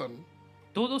 7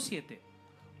 todos 7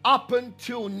 up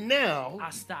until now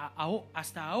hasta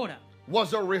ahora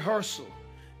was a rehearsal.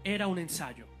 era un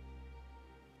ensayo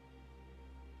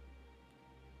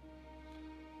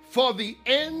For the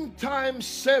end time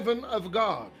 7 of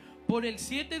God por el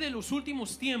 7 de los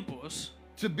últimos tiempos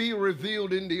to be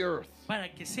revealed in the earth. para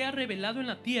que sea revelado en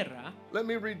la tierra. Let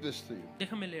me read this to you.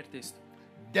 Déjame leerte esto.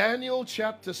 Daniel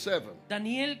chapter 7,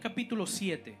 Daniel capítulo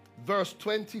 7, verse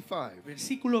 25,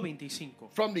 versículo 25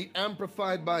 from the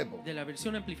Amplified Bible. de la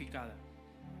versión amplificada.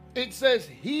 It says,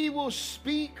 He will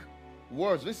speak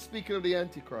words. This is speaking of the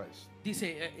Antichrist.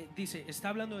 Dice, está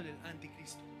hablando del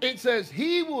anticristo. It says,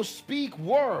 He will speak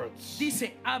words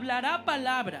Dice, hablará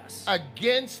palabras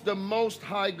against the Most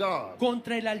High God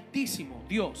contra el Altísimo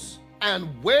Dios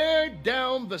and wear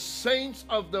down the saints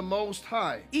of the Most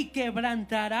High. y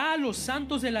quebrantará a los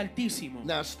santos del Altísimo.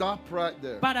 Now stop right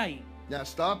there. Para ahí, Now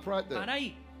stop right there. para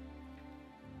ahí.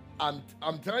 I'm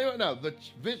telling you right now,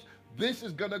 this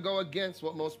is going to go against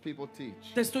what most people teach.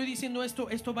 Te estoy diciendo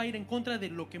esto va a ir en contra de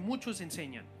lo que muchos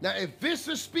enseñan. Now, if this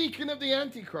is speaking of the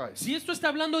Antichrist, Si esto está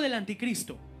hablando del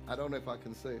anticristo, I don't know if I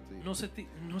can say it to you. no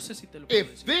sé si te lo puedo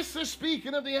If decir. this is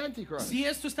speaking of the Antichrist, Si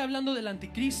esto está hablando del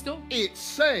anticristo, it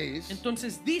says,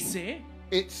 entonces dice,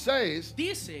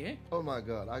 oh my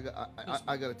God,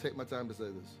 I got to take my time to say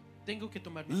this. tengo que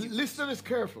tomar mi tiempo. Listen to this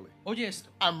carefully. Oye esto,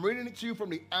 I'm reading it to you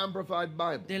from the Amplified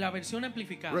Bible. de la versión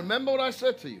amplificada. Remember what I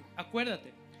said to you.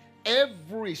 Acuérdate,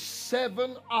 Every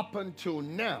 7 up until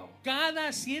now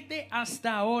cada 7 hasta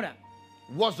ahora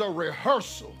was a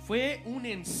rehearsal fue un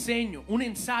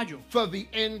ensayo. for the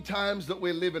end times that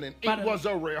we're living in. It Para was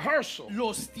a rehearsal.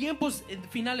 Los tiempos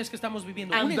finales que estamos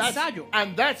viviendo, un ensayo.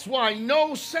 And that's why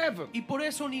no 7 Y por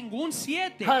eso ningún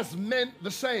 7 has meant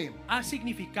the same. ha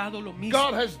significado lo mismo.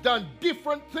 God has done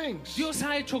different things Dios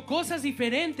ha hecho cosas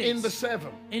diferentes in the 7.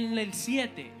 en el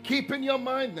 7. Keep in your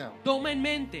mind now. Toma en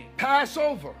mente,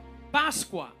 Passover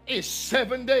Pascua is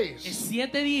 7 es days.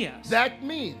 7 días. That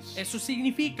means Eso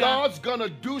significa God's gonna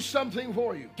do something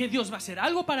for you. que Dios va a hacer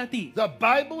algo para ti. The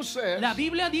Bible says La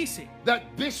Biblia dice that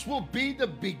this will be the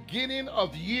beginning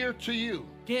of year to you.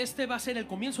 que este va a ser el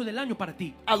comienzo del año para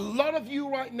ti. A lot of you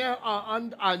right now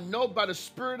I know by the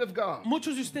Spirit of God.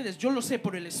 Muchos de ustedes, yo lo sé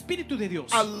por el Espíritu de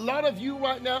Dios. A lot of you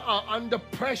right now are under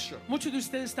pressure. Muchos de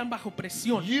ustedes están bajo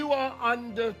presión. You are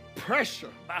under pressure.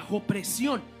 Bajo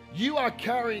presión. You are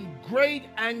carrying great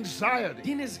anxiety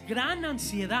Tienes gran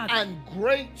ansiedad and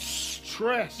great y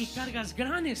stress. cargas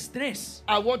gran estrés.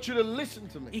 I want you to listen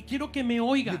to me. Y quiero que me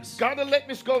oigas. Gotta let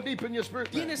this go deep in your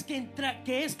spirit. man. Tienes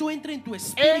que esto entre en tu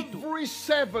espíritu. Every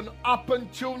 7 up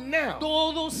until now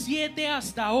Todos 7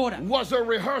 hasta ahora was a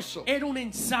rehearsal. era un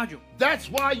ensayo. That's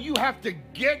why you have to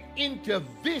get into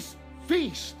this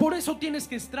feast. Por eso tienes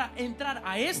que entrar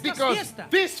a esta Because fiesta.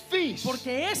 this feast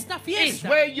Porque esta is fiesta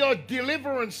where your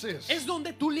deliverance is. es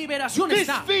donde tu liberación This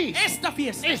está. feast Esta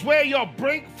fiesta Is where your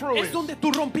breakthrough es is. donde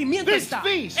tu rompimiento This está.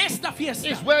 feast Esta fiesta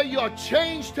Is where your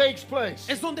change takes place.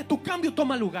 es donde tu cambio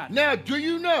toma lugar. Now, do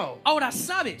you know Ahora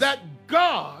sabes that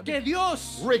God que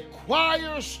Dios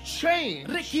requires change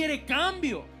requiere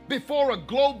cambio before a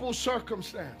global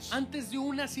circumstance? antes de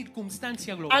una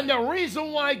circunstancia global. And the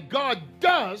reason why God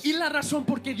does Y la razón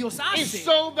por qué Dios is hace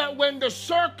so that when the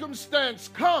circumstance es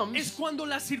comes, cuando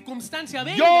la circunstancia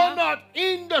you're venga, not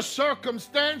in the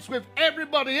circumstance with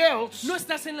everybody else. no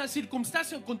estás en la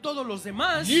circunstancia con todos los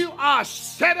demás, You are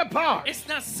set apart.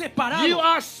 estás separado, You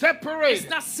are separated.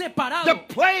 estás separado.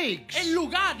 The plagues El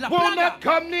lugar, la will plaga, not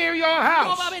come near your no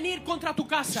va a house. venir contra tu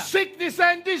casa. Sickness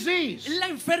and disease La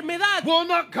enfermedad will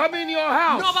not come come in your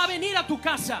house. no va a venir a tu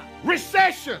casa.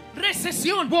 Recession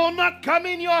Recesión will not come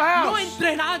in your no house.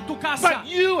 entrará en tu casa. But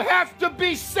you have to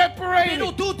be separated.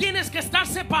 Pero tú tienes que estar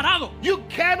separado. You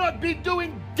cannot be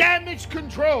doing damage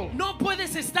control. No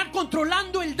puedes estar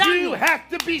controlando el You daño. have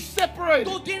to be separated.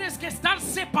 Tú tienes que estar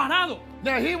separado.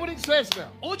 Now hear what it says now.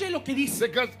 Oye lo que dice.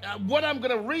 Because what I'm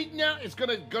going to read now is going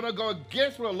to go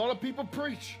against what a lot of people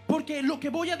preach. Porque lo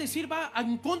que voy a decir va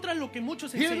en contra de lo que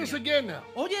muchos Hear this enseñan. again now.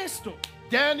 Oye esto.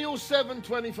 Daniel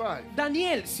 7:25.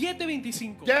 Daniel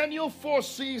 7:25. Daniel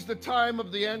foresees the time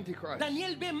of the Antichrist.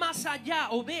 Daniel ve más allá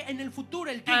o ve en el futuro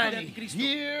el tiempo del And anticristo.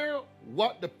 hear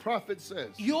what the prophet says.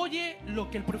 Y oye lo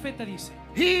que el profeta dice.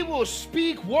 He will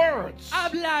speak words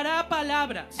Hablará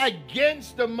palabras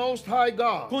against the Most High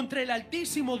God contra el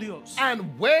Altísimo Dios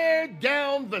and wear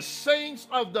down the saints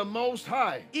of the Most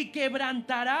High. y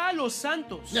quebrantará a los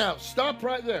santos. Now, stop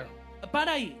right there.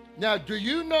 Para ahí. Now, do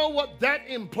you know what that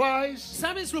implies?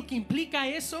 ¿Sabes lo que implica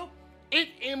eso? It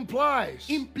implies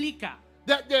Implica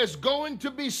that there's going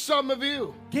to be some of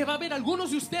you que va a haber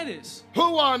algunos de ustedes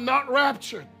who are not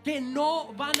raptured. que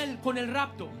no van con el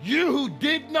rapto. You who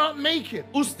did not make it.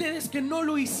 Ustedes que no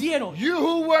lo hicieron. You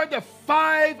who were the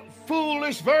 5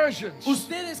 foolish virgins.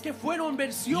 Ustedes que fueron You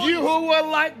versiones. who were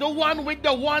like the one with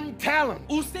the 1 talent.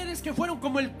 Ustedes que fueron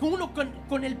como el uno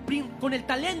con el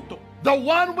talento. The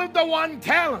one with the 1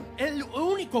 talent. El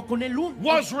único con el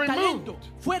Was talento removed.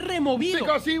 fue removido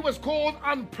Because he was called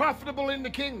unprofitable in the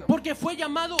kingdom. porque fue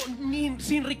llamado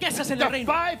sin riquezas en el The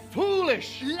reino. 5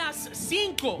 foolish Las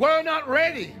 5 were not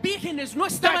ready. vírgenes no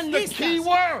estaban That's the key listas.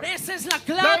 word. Esa es la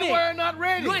They were clave. not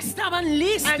ready. No estaban And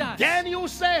listas. Daniel Y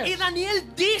says Daniel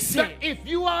dice that if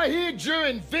you are here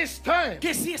during this time,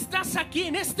 que si estás aquí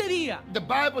en este día, the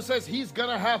Bible says he's going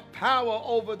to have power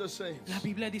over the saints. la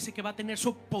Biblia dice que va a tener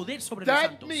su poder sobre los That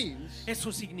santos. means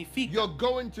Eso significa you're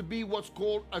going to be what's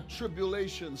called a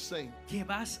tribulation saint. que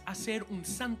vas a ser un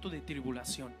santo de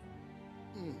tribulación.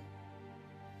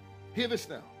 Hear this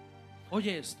now.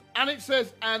 Oye esto. And it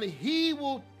says, and he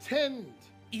will tend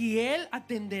Y él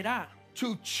atenderá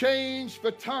to change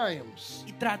the times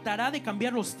y tratará de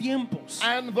cambiar los tiempos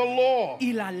and the law.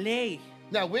 y la ley.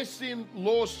 Now we're seeing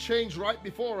laws change right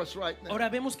before us right now. Ahora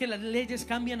vemos que las leyes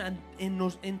cambian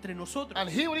entre nosotros. And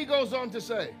hear what he goes on to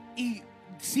say. Y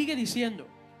sigue diciendo,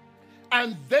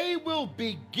 And they will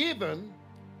be given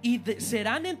y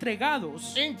serán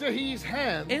entregados into his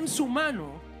hand en su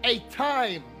mano a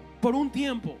time, por un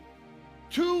tiempo,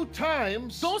 2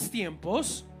 times 2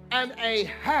 tiempos and a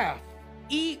half,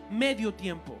 y medio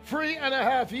tiempo,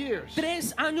 3.5 years.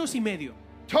 3 años y medio.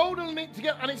 Total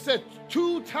together, and it said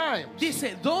 2 times.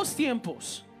 Dice 2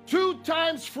 tiempos, 2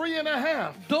 times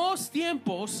 3.5 2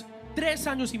 tiempos, 3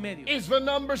 años y medio. is the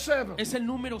number 7. Es el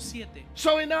número 7.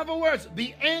 So in other words,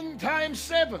 the end time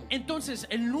 7 Entonces,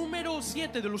 el número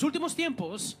 7 de los últimos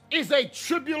tiempos is a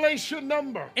tribulation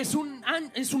number. es un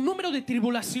número de And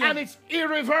tribulación it's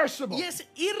irreversible y es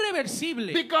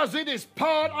irreversible because it is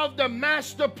part of the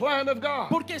master plan of God.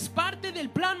 porque es parte del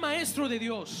plan maestro de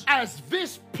Dios. As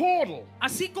this portal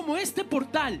Así como este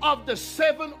portal of the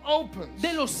 7 opens,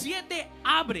 de los 7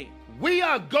 abre, we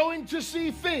are going to see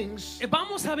things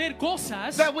vamos a ver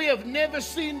cosas that we have never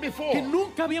seen que before.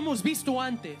 nunca habíamos visto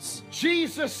antes.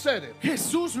 Jesus said it.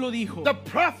 Jesús lo dijo. The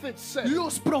prophets said it.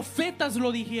 Los profetas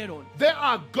lo dijeron. There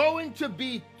are going to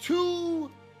be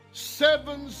 2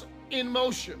 7s in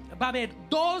motion. Va a haber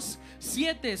 2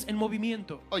 7 en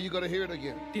movimiento. Oh, you got to hear it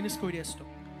again. Tienes que oír esto.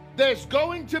 There's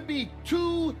going to be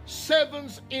 2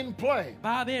 7s in play.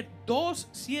 Va a haber 2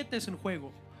 7 en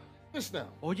juego. Listen now.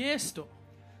 Oye esto.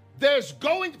 There's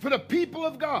going, for the people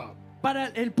of God,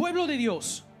 Para el pueblo de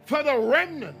Dios, for the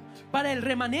remnant, para el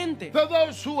remanente, for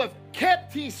those who have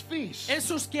kept his feast.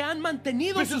 esos que han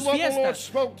mantenido This sus is what the Lord fiestas.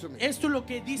 spoke to me. Esto es lo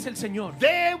que dice el Señor.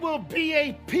 There will be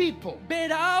a people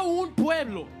Verá un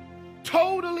pueblo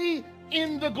totally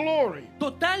in the glory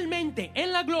totalmente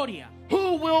en la gloria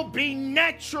who will be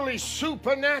naturally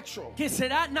supernatural. que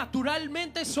será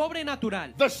naturalmente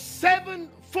sobrenatural. The 7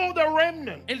 for the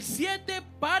remnant El 7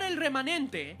 para el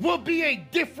remanente will be a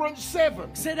different 7.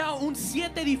 será un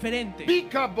 7 diferente.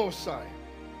 Bikabosai.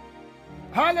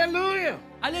 Hallelujah.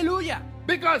 Aleluya.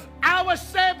 Because our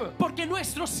 7, Porque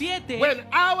nuestro 7, when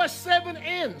our 7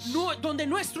 ends, donde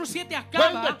nuestro 7 when the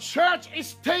acaba, church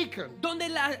is taken, donde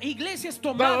la iglesia es the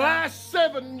tomada, last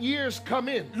 7 years come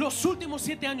in. los últimos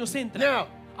 7 años entran. Now,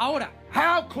 Ahora,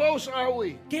 how close are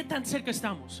we? ¿qué tan cerca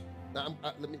estamos? Now,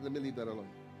 let me leave that alone.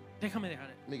 Déjame dejar.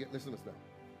 Listen to this now.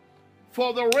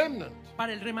 For the remnant,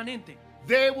 Para el remanente,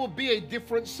 there will be a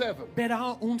different 7.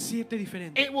 verá un 7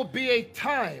 diferente. It will be a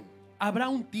time Habrá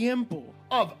un tiempo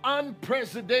of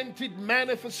unprecedented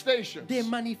manifestation de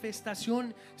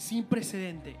manifestación sin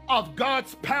precedente of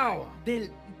God's power del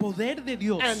poder de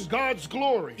Dios and God's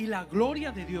glory. y la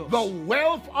gloria de Dios, The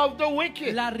wealth of the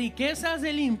wicked, las riquezas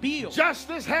del impío,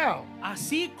 just as how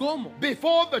así como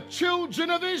before the children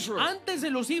of Israel antes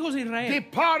de los hijos de Israel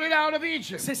departed out of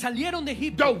Egypt, se salieron de the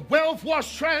Egipto, wealth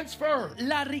was transferred.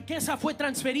 la riqueza fue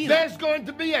transferida. There's going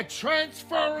to be a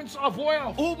transference of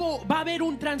wealth. Va a haber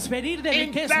un transferir de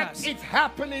In fact, riquezas. it's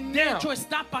happening De now. hecho,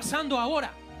 está pasando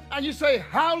ahora. And you say,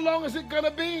 how long is it going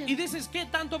to Y be? dices, ¿qué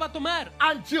tanto va a tomar?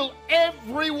 Until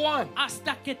everyone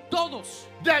Hasta que todos,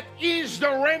 that is the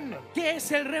remnant, que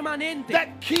es el remanente,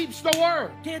 that keeps the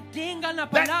word, que tengan la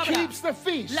that palabra, keeps the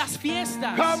feast, las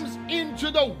fiestas, comes into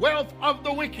the wealth of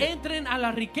the wicked. entren a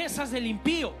las riquezas del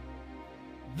impío.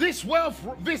 This wealth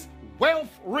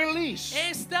release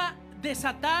Esta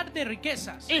desatar de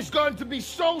riquezas is going to be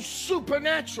so va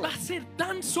supernatural. a ser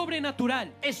tan sobrenatural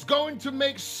It's going to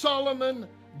make Solomon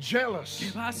que jealous.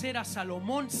 va a hacer a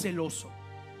Salomón celoso.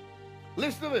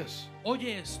 Listen to this.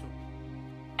 Oye esto,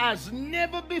 As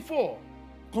never before,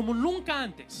 como nunca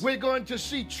antes, we're going to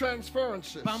see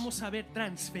transferences. vamos a ver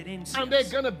transferencias. And they're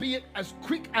going to be as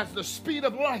quick as the speed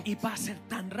of light. Y va a ser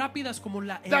tan rápidas como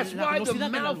la That's why the velocidad de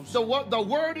la mouth, luz. the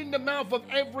word in the mouth of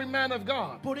every man of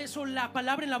God, Por eso la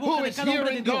palabra en la Who boca de is cada hombre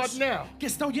de hearing God Dios now? que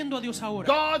está oyendo a Dios ahora.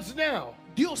 God's now,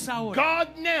 Dios ahora. God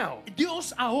now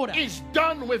Dios ahora is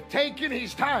done with taking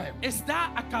his time.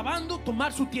 está acabando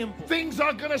tomar su tiempo. Things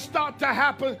are going to start to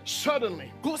happen suddenly.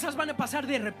 Cosas van a pasar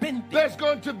de repente. There's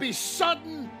going to be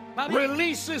sudden Va a haber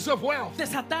releases of wealth.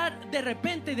 desatar de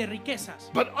repente de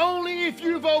riquezas. But only if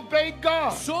you've obeyed God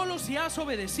Solo si has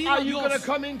obedecido are a you going to Dios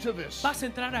come into this. vas a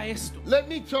entrar a esto. Let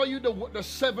me tell you the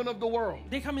seven of the world.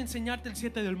 Déjame enseñarte el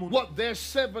 7 del mundo. What their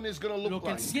seven is going to Lo look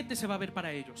que el like. 7 se va a ver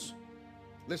para ellos.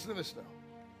 Listen to this now.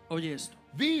 Oye esto.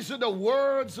 These are the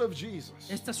words of Jesus.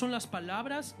 Estas son las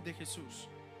palabras de Jesús.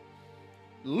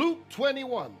 Luke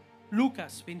 21,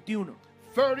 Lucas 21,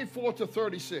 34 to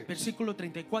 36. versículo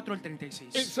 34 al It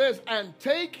 36. says, and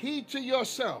take heed to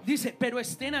yourself, Dice, pero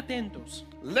estén atentos.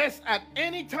 lest at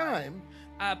any time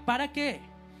 ¿Para qué?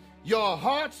 your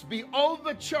hearts be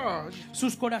overcharged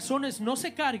Sus corazones no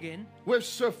se carguen with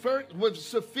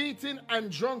surfeiting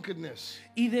and drunkenness.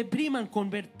 y depriman con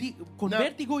Now-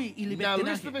 vértigo y Now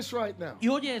listen to libertinaje. this right now, Y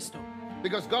oye esto,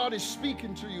 because God is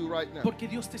speaking to you right now. porque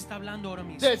Dios te está hablando ahora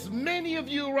mismo. There's many of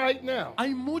you right now,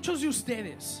 Hay muchos de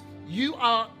ustedes you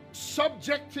are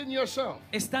subjecting yourself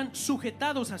están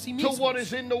sujetados a sí to what mismos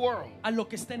is in the world. a lo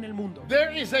que está en el mundo.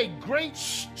 There is a great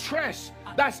stress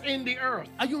that's in the earth,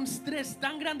 Hay un estrés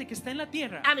tan grande que está en la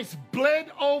tierra and it's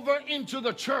bled over into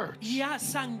the church. y ha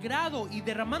sangrado y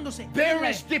derramándose There en la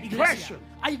is iglesia. depression.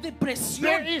 Hay There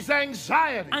depresión, is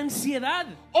anxiety, ansiedad,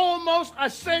 almost a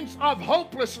sense of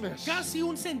hopelessness, casi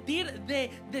un sentir de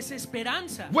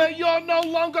desesperanza, where you're no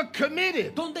longer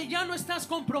committed donde ya no estás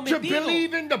to comprometido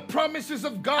believe in the promises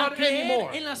of a God creer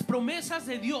anymore. en las promesas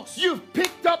de Dios. You've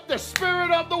picked up the spirit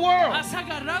of the world. Has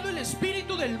agarrado el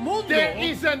espíritu del mundo. There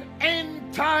is an end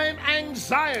time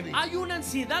anxiety Hay una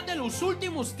ansiedad de los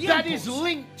últimos that is tiempos.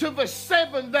 linked to the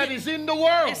seven that is in the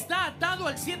world. Está atado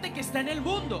al 7 que está en el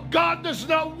mundo. God does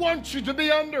not want you to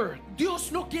be under it.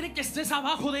 Dios no quiere que estés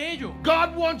abajo de ello.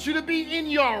 God wants you to be in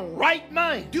your right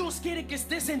mind. Dios quiere que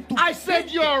estés en tu I said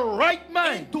mente, your right en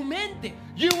mind. tu mente.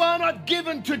 You are not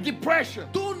given to depression.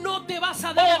 Tú no te vas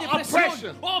a dar a Or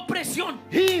depresión o opresión.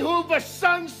 He who the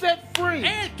Son set free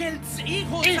El que el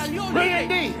Hijo is salió free libre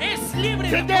indeed. es libre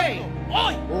de Today, acuerdo.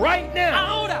 Hoy right now,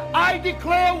 Ahora. I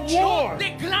declare yo war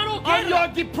declaro on your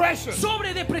guerra depression. sobre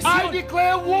I depresión.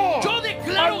 declare war Yo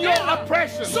declaro on your guerra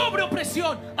oppression. sobre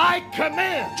opresión. I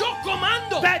command Yo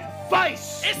comando that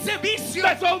vice ese vicio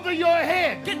that's over your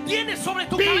head que tienes sobre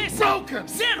tu be cabeza broken.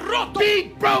 ser roto,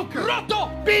 Be broken. roto,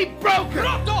 Be broken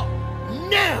roto.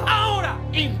 now. Ahora,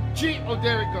 Oh,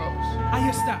 there it goes. ahí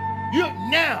está, You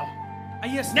now.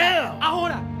 ahí está. Now.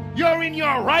 Ahora, You're in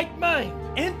your right mind.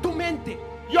 en tu mente,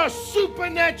 You're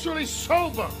supernaturally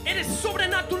sober. eres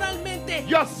sobrenaturalmente.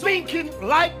 You're thinking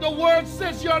like the word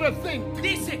says you're to think.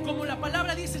 Dice, como la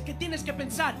palabra dice que tienes que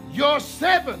pensar. Your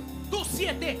seven Tu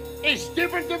 7 is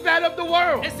different to that of the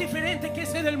world es diferente que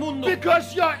ese del mundo.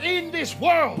 because you're in this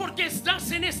world, Porque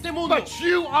estás en este mundo, but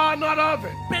you are not of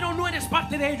it. pero no eres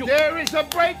parte de ello. There is a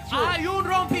breakthrough Hay un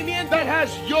rompimiento that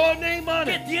has your name on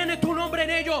que it. tiene tu nombre en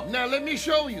ello. Now let me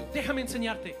show you Déjame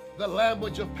enseñarte the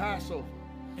language of Passover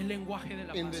el lenguaje de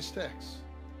la in paz this text.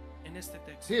 en este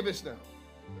texto. Hear this now.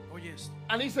 Oye esto.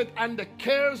 And he said, and the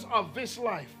cares of this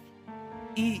life.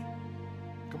 Y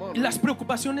Come on. las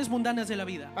preocupaciones mundanas de la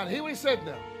vida. And hear what he said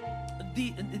now.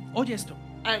 Oye esto.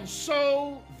 And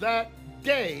so that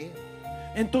day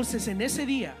entonces en ese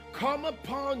día come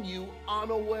upon you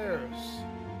unawares.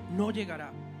 no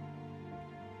llegará.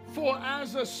 For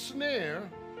as a snare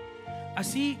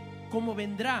Así como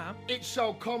vendrá, it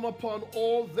shall come upon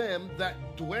all them that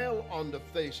dwell on the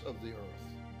face of the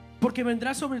earth. porque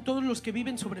vendrá sobre todos los que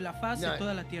viven sobre la faz de Now,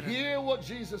 toda la tierra. hear what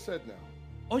Jesus said now.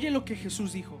 Oye lo que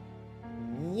Jesús dijo.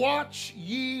 Watch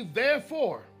ye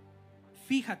therefore,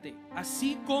 Fíjate,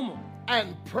 así como,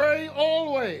 and pray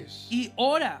always, y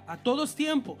ora a todos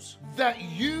tiempos. that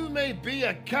you may be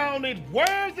accounted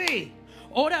worthy.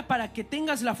 Ora para que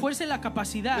tengas la fuerza y la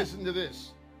capacidad. Listen to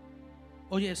this.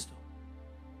 Oye esto,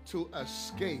 To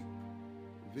escape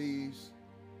these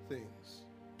things.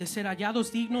 de ser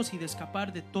hallados dignos y de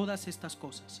escapar de todas estas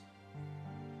cosas.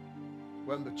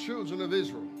 When the children of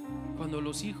Israel Cuando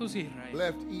los hijos de Israel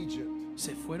left Egypt,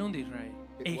 se fueron de Israel,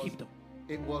 Egipto,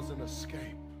 it was an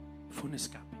escape. fue un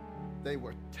escape. They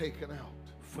were taken out.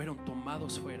 Fueron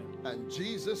tomados fuera. And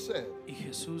Jesus said, Y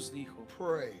Jesús dijo,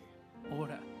 pray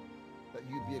ora that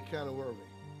you be accounted worthy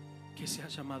que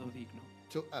seas llamado digno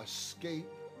to escape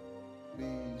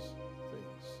these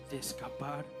things. de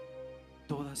escapar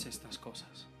todas estas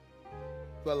cosas.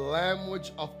 The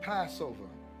language of Passover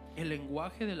El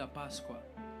lenguaje de la Pascua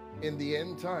in the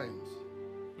end times.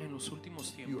 en los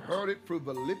últimos You tiempos. heard it through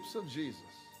the lips of Jesus.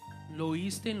 Lo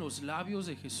oíste en los labios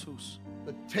de Jesús.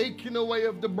 The taking away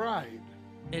of the bride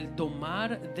El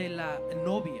tomar de la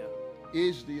novia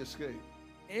is the escape.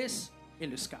 es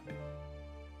el escape.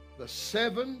 The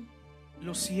 7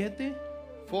 Los 7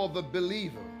 for the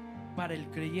believer para el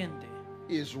creyente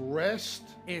is rest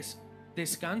es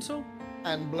descanso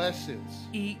and blessings.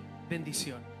 y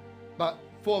bendición. But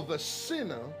for the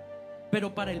sinner, Pero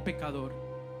para el pecador,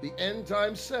 the end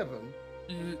time 7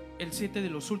 el 7 de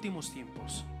los últimos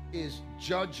tiempos is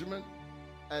judgment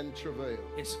and travail.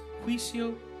 es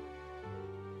juicio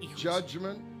y juicio.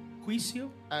 Judgment Juicio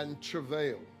and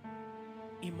travail.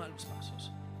 y malos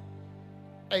pasos.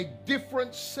 A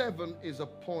different 7 is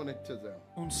appointed to them.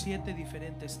 Un 7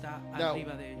 diferente está Now,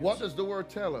 arriba de what ellos. does the word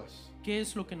tell us? ¿Qué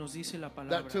es lo que nos dice la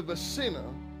That to palabra? the sinner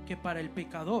Que para el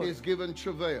pecador is given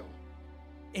travail.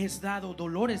 es dado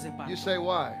dolores de You parto. say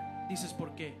why? Dices, ¿por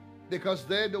qué? Because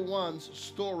they're the ones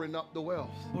storing up the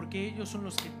wealth. Porque ellos son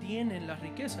los que tienen las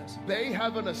riquezas. They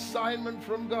have an assignment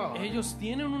from God Ellos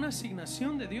tienen una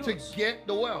asignación de Dios to get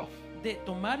the wealth. de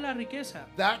tomar la riqueza.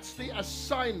 That's the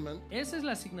assignment Esa es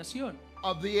la asignación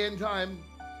of the end time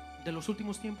de los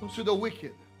últimos tiempos to the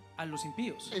wicked, a los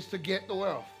impíos. is to get the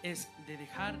wealth. Es de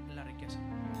dejar la riqueza.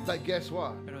 But guess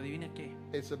what? Pero adivina qué,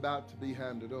 It's about to be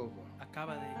handed over.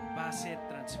 va a ser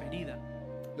transferida.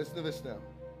 Listen to this now.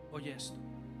 Oye esto.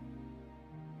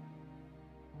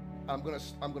 I'm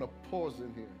gonna pause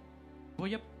in here.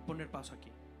 Voy a poner pausa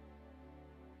aquí.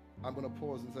 I'm gonna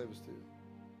pause and say this to you.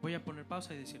 Voy a poner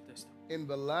pausa y decirte esto. In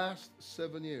the last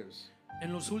 7 years,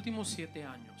 En los últimos 7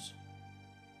 años,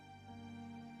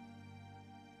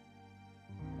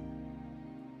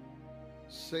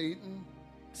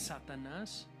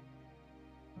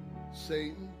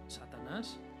 Satan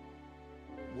Satanás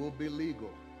will be legal.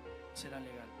 será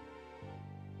legal.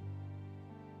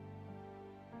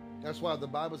 That's why the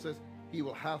Bible says he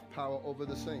will have power over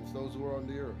the saints, those who are on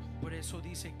the earth. Por eso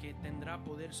dice que tendrá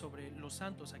poder sobre los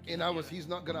santos aquí. In en la other words, tierra. he's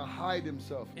not going to hide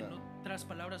himself En now. otras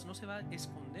palabras, no se va a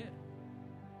esconder.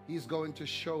 He's going to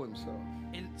show himself.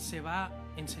 Él se va a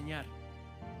enseñar.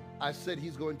 I said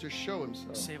he's going to show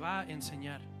himself. Se va a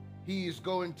enseñar. He is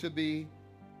going to be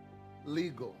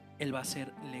legal, Él va a ser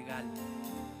legal.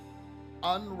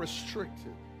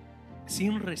 unrestricted,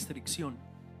 Sin restricción.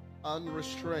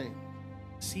 unrestrained.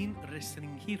 Sin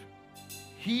restringir.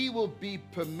 He will be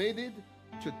permitted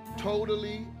to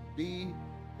totally be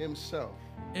himself.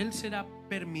 Él será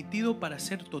permitido para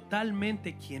ser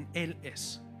totalmente quien Él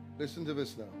es. Listen to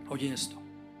this now. Oye esto.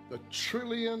 The $1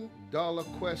 trillion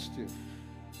question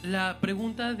La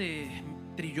pregunta de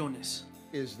trillones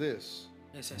is this: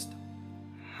 es esta.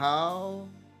 how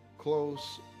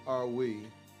close are we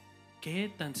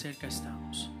 ¿Qué tan cerca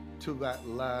estamos to that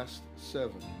last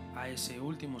 7? a ese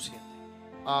último 7?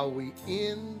 Are we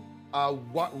in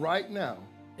what right now?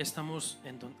 ¿Estamos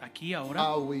aquí ahora?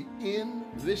 Are we in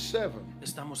this 7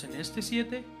 ¿Estamos en este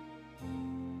 7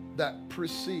 that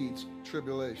precedes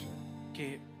tribulation?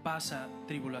 que pasa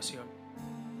tribulación?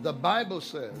 The Bible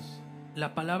says, La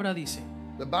palabra dice,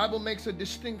 the Bible makes a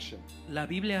distinction la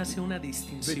Biblia hace una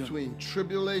distinción between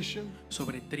tribulation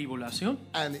sobre tribulación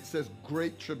and it says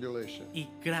great tribulation. y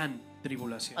gran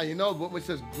tribulación. And you know when it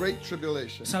says great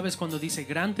tribulation, ¿Sabes cuando dice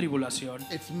gran tribulación?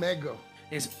 it's mega.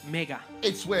 es mega.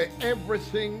 It's where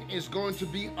everything is going to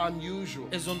be unusual.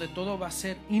 Es donde todo va a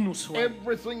ser inusual.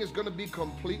 Everything is going to be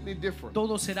completely different.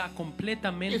 Todo será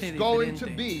completamente It's going to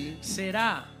diferente. be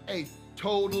Será, a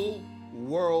total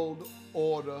world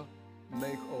order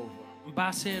makeover. va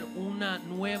a ser una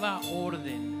nueva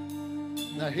orden.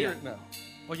 Now hear mundial. it now.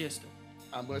 Oye esto,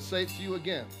 I'm going to say it to you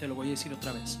again. te lo voy a decir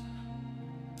otra vez.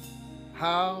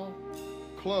 How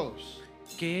close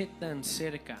 ¿Qué tan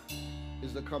cerca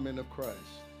is the coming of Christ?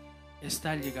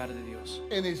 está el llegar de Dios?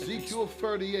 In Ezekiel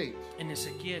 38 En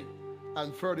Ezequiel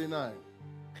and 39,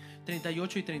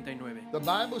 38 y 39. the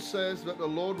Bible says that the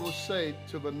Lord will say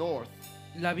to the north,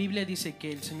 La Biblia dice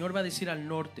que el Señor va a decir al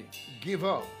norte, give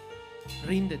up,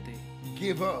 ríndete,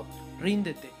 give up.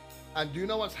 ríndete. And do you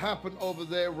know what's happened over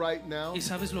there right now ¿Y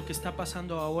sabes lo que está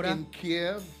pasando ahora in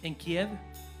Kiev? en Kiev?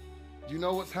 Do you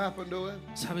know what's happened to it?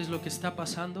 ¿Sabes lo que está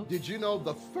pasando? Did you know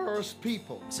the first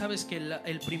people ¿Sabes que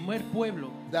el primer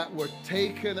pueblo that were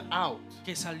taken out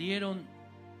que salieron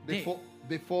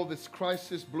before this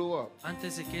crisis blew up?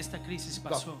 antes de que esta crisis The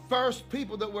pasó, first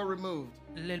people that were removed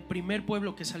el primer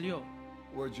pueblo que salió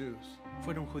were Jews.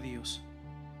 fueron judíos?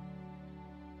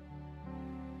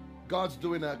 God's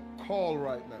doing a call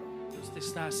right now. Dios te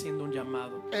está haciendo un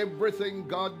llamado. Everything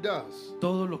God does,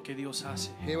 Todo lo que Dios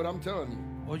hace. hear what I'm telling you.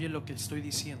 Oye lo que estoy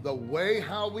diciendo. The way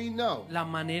how we know, La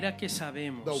manera que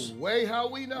sabemos, the way how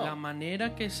we la know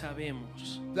manera que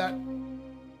sabemos that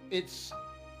it's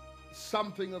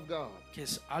something of God. que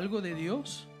es algo de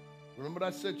Dios. Remember what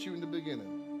I said to you in the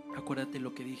beginning. Acuérdate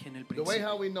lo que dije en el The way principio.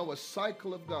 how we know a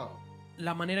cycle of God,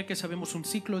 La manera que sabemos un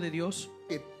ciclo de Dios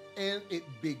it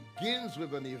begins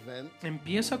with an event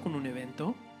empieza con un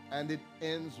evento and it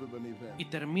ends with an event. y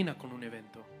termina con un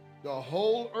evento. The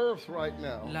whole earth right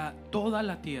now Toda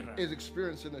la tierra is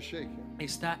experiencing a shaking.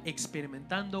 está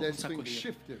experimentando un There's things sacudido.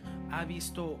 shifting Ha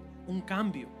visto un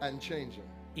cambio and changing.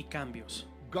 y cambios.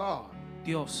 God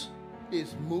Dios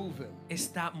is moving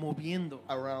está moviendo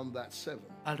around that 7.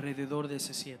 alrededor de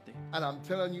ese 7. And I'm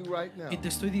telling you right now, Y te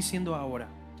estoy diciendo ahora,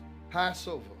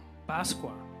 Passover,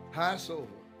 Pascua, Passover,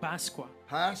 Pascua,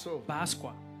 Passover,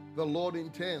 Pascua. the Lord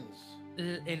intends,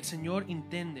 El Señor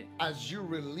intende, as you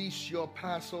release your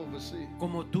Passover seed,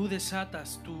 como tú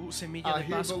desatas tu semilla I de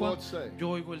hear the Pascua, Lord say, yo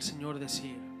oigo el Señor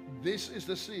decir, this is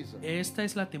the season esta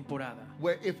es la temporada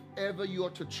where if ever you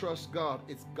are to trust God,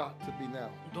 it's got to be now.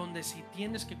 donde si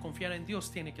tienes que confiar en Dios,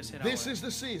 tiene que ser This ahora. is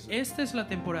the season. Esta es la If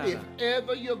temporada.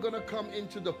 ever you're going to come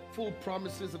into the full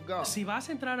promises of God, Si vas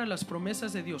a entrar a las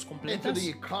promesas de Dios into completas the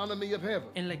economy of heaven,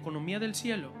 en la economía del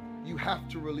cielo, you have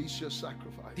to release your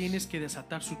sacrifice. tienes que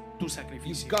desatar tu You've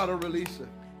sacrificio. got to release it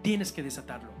Tienes que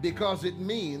desatarlo. because it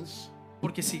means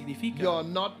Porque significa you're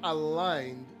not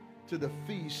aligned to the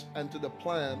feast and to the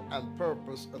plan and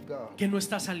purpose of God. que no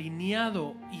estás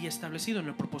alineado y establecido en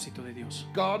el propósito de Dios.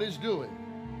 God is doing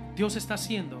Dios está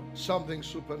haciendo something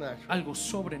supernatural. algo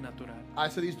sobrenatural, I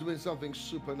said He's doing something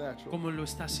supernatural. como lo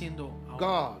está haciendo ahora.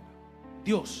 God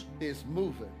Dios is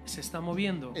moving se está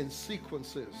moviendo in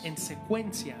sequences en of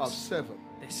secuencias 7.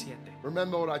 de 7.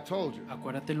 Remember what I told you.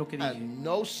 Acuérdate lo que dije. And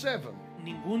no 7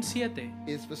 Ningún 7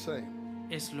 is the same.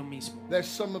 es lo mismo. There's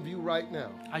some of you right now.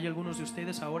 Hay algunos de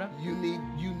ustedes ahora You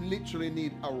literally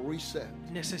need a reset.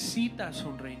 necesitas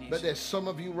un But reinicio, there's some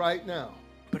of you right now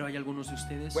pero hay algunos de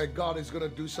ustedes where God is going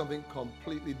to do something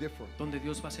completely different. donde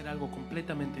Dios va a hacer algo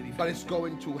completamente But it's diferente,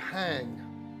 going to hang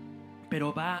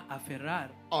pero va a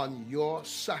aferrar on your y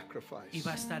sacrifice.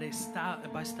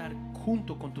 va a estar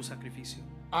junto con tu sacrificio.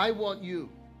 I want you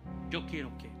Yo quiero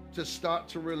que to start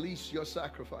to release your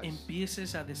sacrifice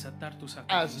empieces a desatar tu as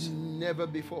sacrificio never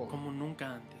before. como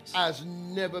nunca antes, As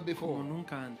never como before.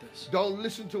 nunca antes. Don't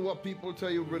listen to what people tell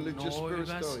you, No religious spirits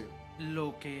tell oigas you.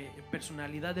 lo que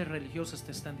personalidades religiosas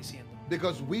te están diciendo,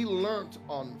 Because we learned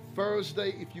on Thursday,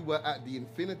 if you were at the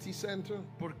Infinity Center,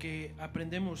 porque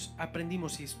aprendimos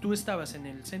si tú estabas en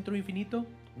el centro infinito,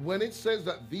 when it says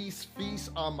that these feasts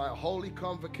are my holy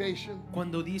convocation,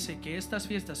 cuando dice que estas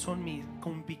fiestas son mi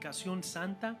convocación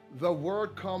santa. the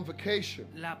word convocation,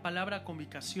 La palabra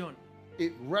convocación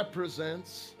it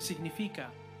represents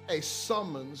significa a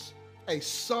summons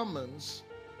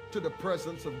to the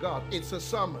presence of God. It's a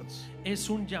summons. es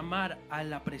un llamar a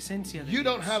la presencia de You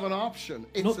don't Dios. have an option.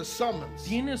 It's No a summons.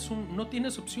 no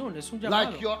tienes opción, es un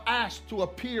llamado. Like you're asked to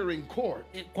appear in court.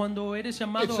 Cuando eres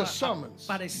llamado It's a a summons.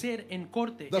 aparecer en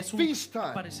corte, The es un feast time.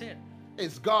 aparecer.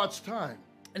 It's God's time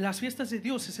Las fiestas de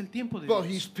Dios es el tiempo de for His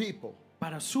Dios people.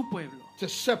 para su pueblo, to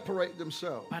separate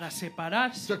themselves, para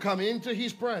separarse to come into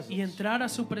His y presence entrar a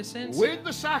su presencia with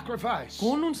the sacrifice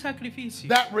con un sacrificio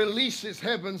that releases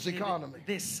heaven's que economy.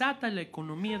 desata la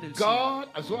economía del cielo. God,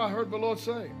 as what I heard the Lord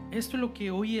say, Esto es lo que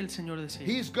oí el Señor decir.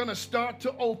 He's going to start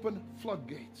to open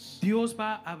floodgates. Dios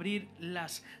va a abrir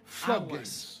las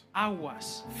Floodgates.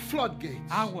 aguas,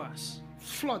 Floodgates. aguas,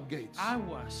 Floodgates.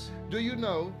 aguas. Do you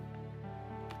know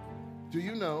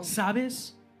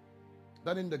 ¿Sabes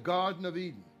that in the Garden of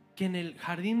Eden que en el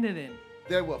jardín de Edén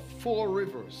there were 4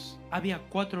 rivers? había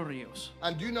 4 ríos?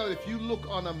 And do you know, if you look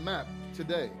on a map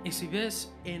today, Y si ves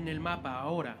en el mapa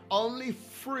ahora, only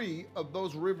 3 of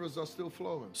those rivers are still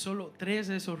flowing. solo 3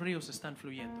 de esos ríos están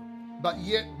fluyendo. But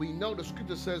yet we know the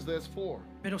scripture says there's 4.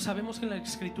 Pero sabemos que la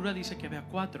escritura dice que había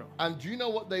 4. And do you know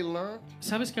what they learned?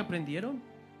 ¿Sabes qué aprendieron?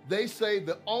 They say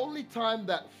the only time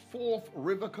that 4th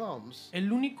river comes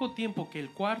El único tiempo que el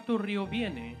cuarto río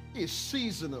viene is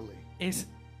seasonally. es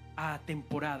a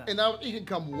temporada. And now it can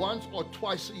come once or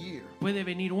twice a year, Puede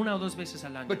venir 1 o 2 veces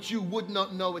al año, but you would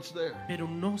not know it's there. pero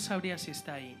no sabría si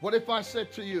está ahí. What if I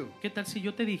said to you, ¿Qué tal si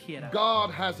yo te dijera?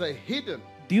 God has a hidden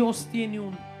Dios tiene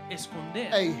un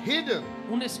esconder,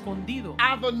 un escondido,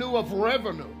 avenue of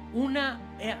revenue una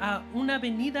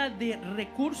avenida de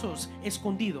recursos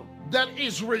escondido that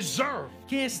is reserved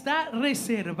que está for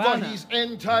reservada His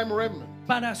end time remnant?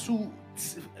 para su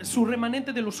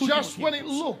remanente de los últimos Just when it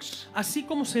tiempos. looks Así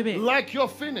como se ve like you're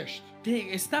finished,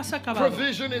 que estás acabado,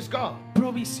 provision is gone.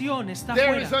 provisión está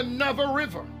There is fuera. another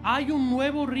river Hay un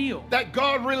nuevo río that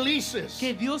God releases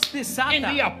que Dios in the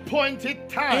desata appointed en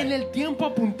time. el tiempo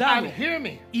apuntado. And hear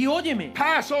me, Y óyeme,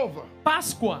 Passover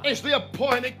Pascua is the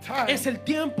appointed time. es el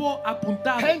tiempo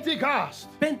apuntado. Pentecost is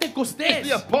Pentecostés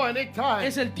the appointed time.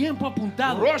 es el tiempo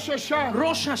apuntado. Rosh Hashanah,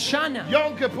 Rosh Hashanah,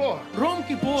 Yom Kippur, Rom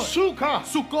Kippur, Sukkot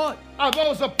Sukkot are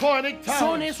those appointed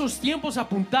son times. esos tiempos And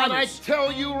I apuntados.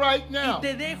 tell you right Y now,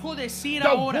 te dejo decir the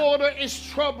ahora, water is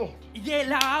troubled.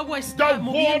 la agua está The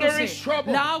water is moviéndose,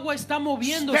 troubled. la agua está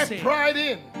moviéndose. Step right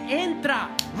in, Entra,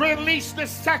 release the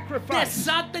sacrifice,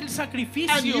 desata el and you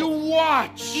sacrificio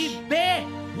watch y ve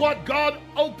what God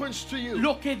opens to you.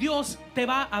 lo que Dios te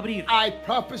va a abrir. I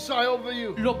prophesy over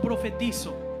you Lo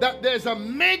profetizo. that there's a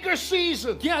mega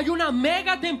season Que hay una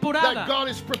mega that temporada God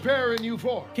is preparing you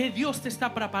for. que Dios te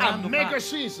está preparando A mega para.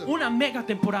 season. Una mega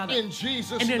temporada. In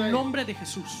Jesus' En el name. nombre de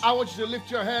Jesús. I want you to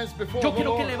lift your hands before Yo the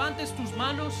quiero que Lord. levantes tus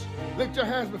manos. Lift your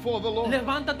hands before the Lord.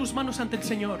 Levanta tus manos ante el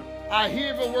Señor. I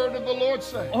hear the word of the Lord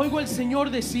say, Oigo el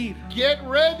Señor decir, get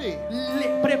ready,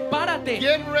 prepárate,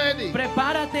 get ready.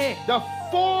 prepárate. The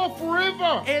 4th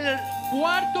river El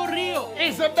cuarto río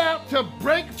is about to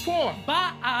break forth,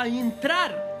 va a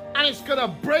entrar and it's going to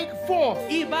break forth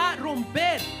y va a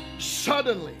romper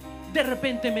suddenly. de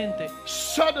repentemente.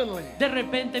 Suddenly. De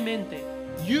repentemente.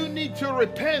 You need to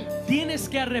repent Tienes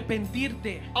que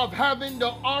arrepentirte of having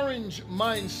the orange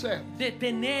mindset. de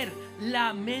tener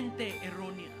la mente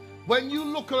errónea. When you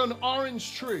look at an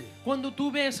orange tree, Cuando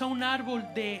tú ves a un árbol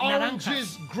de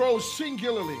oranges naranjas, grow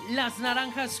singularly. las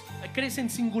naranjas crecen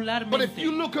But if singularmente.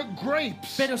 you look at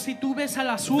grapes, Pero si tú ves a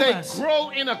las they uvas,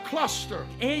 grow in a cluster.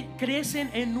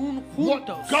 crecen en un What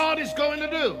juntos. God is going to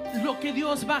do, Lo que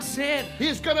Dios va a hacer,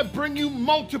 He's going to bring you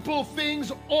multiple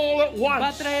things all at va a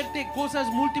once. traerte cosas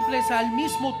múltiples al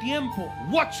mismo tiempo.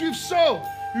 What you've sown,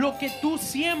 Lo que tú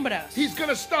siembras, He's going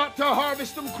to start to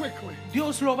harvest them quickly.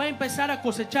 Dios lo va a empezar a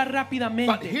cosechar But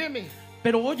rápidamente. hear me,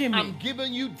 Pero óyeme, I'm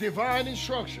giving you divine te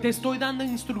instructions. estoy dando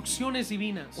instrucciones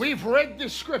divinas. We've read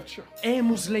this scripture,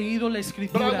 Hemos leído la but I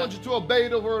escritura, want you to obey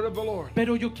the word of the Lord.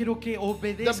 pero yo quiero que The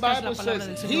obedezcas la Bible palabra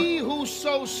del says, Señor. He who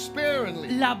sows sparingly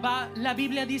La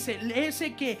Biblia dice,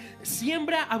 ese que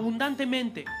siembra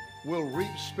abundantemente will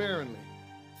reap sparingly.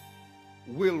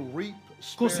 Will reap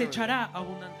sparingly. cosechará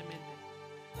abundantemente.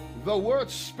 The word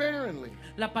sparingly,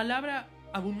 La palabra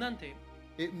abundante,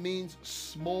 it means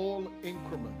small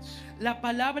increments. la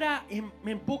palabra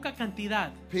en poca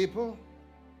cantidad. People,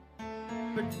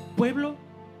 Pueblo,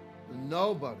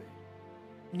 nobody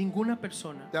ninguna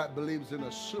persona that believes in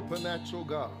a supernatural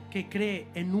God que cree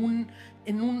en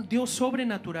un Dios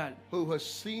sobrenatural, who has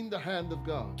seen the hand of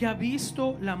God que ha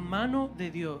visto la mano de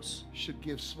Dios, should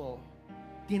give small.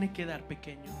 tiene que dar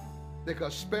pequeño.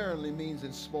 Because sparingly means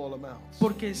in small amounts.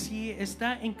 Porque si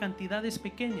está en cantidades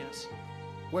pequeñas,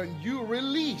 When you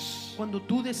release cuando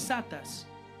tú desatas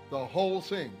the whole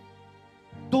thing,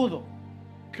 todo,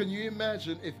 can you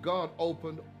imagine if God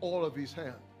opened all of His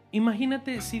hand?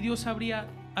 imagínate si Dios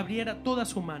abriera toda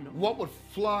su mano, What would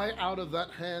fly out of that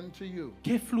hand to you?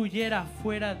 que fluyera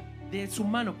fuera de su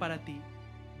mano para ti.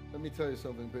 Let me tell you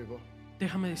something, people.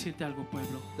 Déjame decirte algo,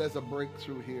 pueblo. There's a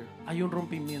breakthrough here. Hay un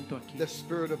rompimiento aquí. The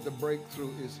spirit of the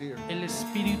breakthrough is here. El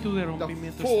espíritu de The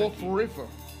rompimiento está fourth aquí. river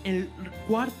El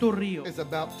cuarto río is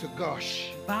about to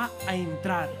gush. va a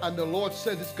entrar. And the Lord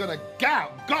says it's going to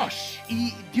gush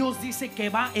Y Dios dice que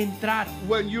va a entrar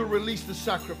when you release the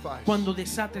sacrifice. cuando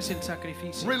desates el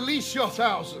sacrificio. Release your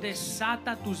thousands.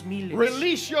 Desata tus miles.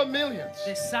 Release your millions.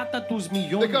 Desata tus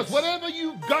millones. Because whatever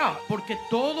you got, Porque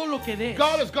todo lo que des,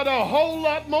 God has got a whole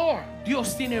lot more.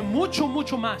 Dios tiene mucho,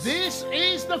 mucho más. This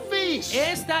is the feast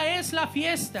Esta es la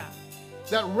fiesta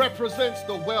that represents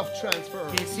the wealth transfer.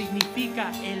 que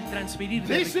significa el transferir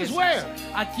de This is riquezas. where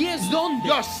Aquí es donde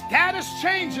Your status el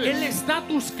changes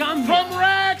estatus cambia from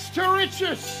rags to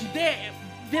riches.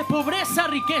 de pobreza a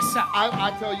riqueza.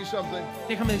 I tell you something.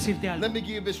 Déjame decirte algo. Let me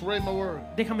give you this rhema word.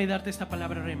 Déjame darte esta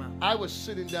palabra rema. I was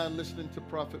sitting down listening to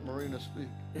Prophet Marina speak.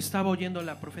 Estaba oyendo a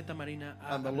la profeta Marina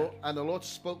And the Lord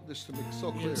spoke this to me so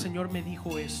y clear. el Señor me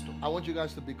dijo esto. I want you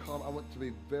guys to be calm. I want to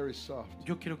be very soft.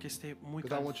 Yo quiero que esté muy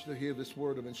Because I calmo want you to hear this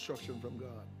word of instruction from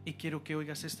God. y quiero que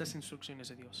oigas estas instrucciones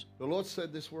de Dios. The Lord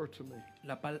said this word to me.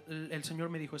 El Señor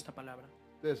me dijo esta palabra.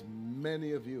 There's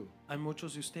many of you. Hay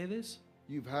muchos de ustedes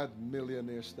You've had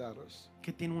millionaire status.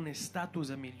 que tienen un estatus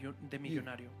de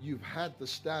millonario. You've had the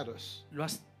status Lo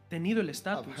has tenido el of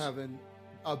estatus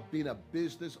being a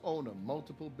business owner,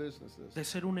 multiple businesses. de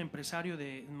ser un empresario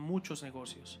de muchos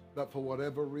negocios, But for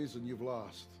whatever reason you've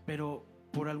lost. pero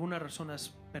por alguna razón has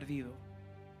perdido.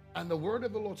 And the word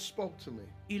of the Lord spoke to me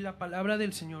Y la palabra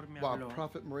del Señor me while habló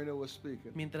Prophet Marina was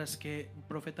speaking. mientras que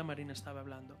profeta Marina estaba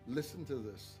hablando. Listen to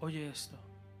this. Oye esto.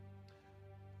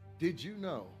 Did you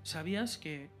know ¿Sabías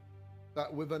que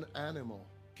that with an animal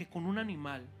con un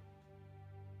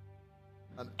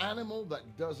animal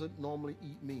that doesn't normally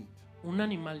eat meat, un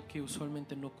animal que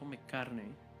usualmente no come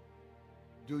carne,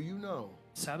 do you know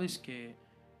sabes que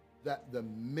that the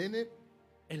minute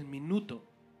el minuto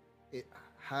it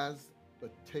has the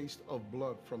taste of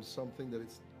blood from something that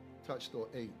it's touched or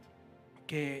ate,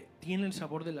 que tiene el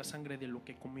sabor de la sangre de lo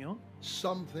que comió,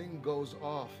 something goes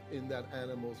off in that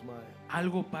animal's mind?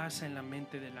 algo pasa en la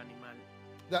mente del animal?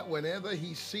 That whenever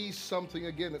he sees something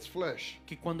again that's flesh,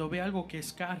 Que cuando ve algo que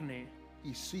es carne,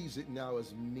 he sees it now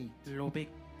as meat. lo ve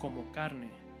como carne.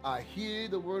 I hear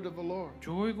the word of the Lord.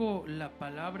 Yo oigo la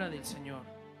palabra del Señor.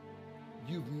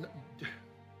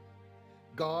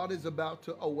 God is about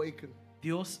to awaken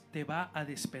Dios te va a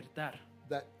despertar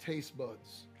that taste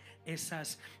buds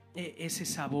ese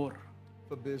sabor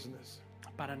for business,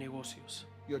 para negocios,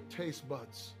 your taste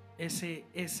buds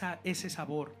ese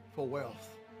sabor for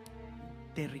wealth,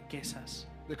 de riquezas,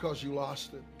 because you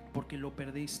lost it. porque lo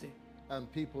perdiste. And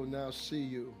people now see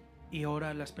you Y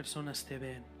ahora las personas te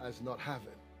ven as not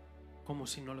having. como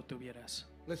si no lo tuvieras.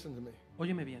 Listen to me.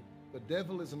 Óyeme bien, The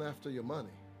devil isn't after your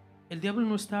money. el diablo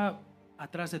no está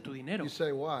atrás de tu dinero. You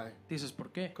say, why? Dices,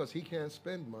 ¿por qué? Because he can't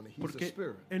spend money. He's a Porque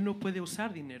spirit. él no puede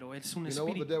usar dinero, él es un You know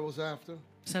what the espíritu. devil's after?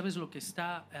 ¿Sabes lo que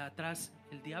está atrás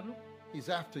el diablo? He's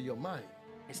after your mind.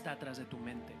 Está atrás de tu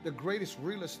mente. The greatest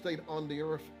real estate on the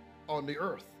earth,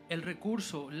 El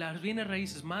recurso, las bienes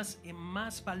raíces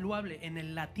más valuable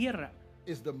en la tierra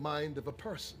is the mind of a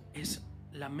person. es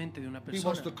la mente de una He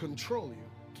wants to persona. control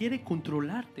you. Quiere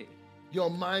controlarte. Your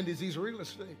mind is his real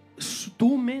estate.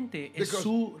 Tu mente es Because-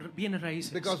 su bienes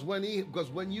raíces. Because when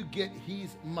you get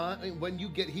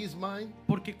his mind,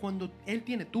 Porque cuando él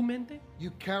tiene tu mente,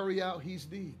 you carry out his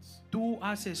deeds. tú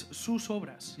haces sus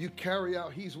obras. You carry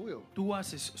out his will. Tú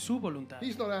haces su voluntad.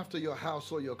 He's not after your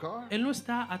house or your car. Él no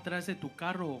está atrás de tu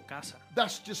carro o casa.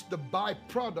 That's just the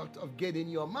byproduct of getting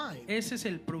your mind. Ese es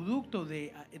el producto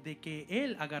de que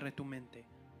él agarre tu mente.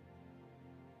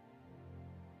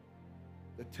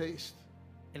 The taste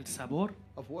El sabor,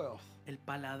 of wealth, el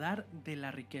paladar de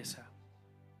la riqueza.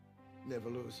 never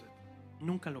lose it.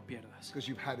 Nunca lo pierdas. Because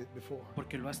you've had it before.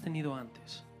 Porque lo has tenido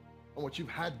antes. And what you've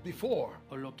had before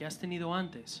O lo que has tenido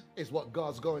antes is what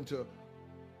God's going to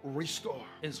restore.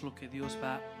 es lo que Dios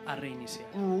va a reiniciar.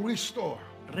 Restore.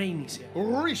 Reiniciar.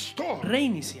 Restore.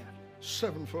 Reiniciar.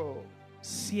 Sevenfold.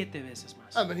 7 veces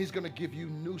más. And then he's going to give you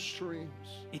new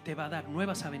streams. Y te va a dar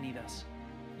nuevas avenidas.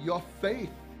 Your faith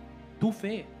Tu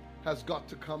fe has got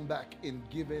to come back in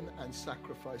giving and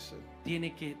sacrificing.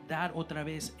 tiene que dar otra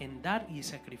vez en dar y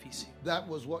sacrificio. That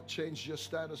was what changed your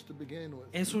status to begin with.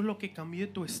 Eso es lo que cambió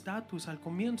tu estatus al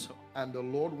comienzo. And the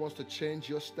Lord wants to change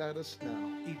your status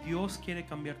now. Y Dios quiere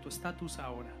cambiar tu estatus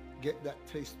ahora. Get that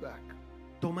taste back.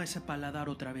 Toma ese paladar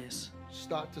otra vez.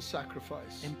 Start to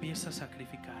sacrifice. Empieza a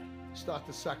sacrificar. Start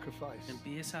to sacrifice.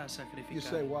 Empieza a You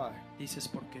say sacrificar. why? Dices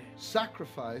por qué.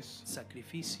 Sacrifice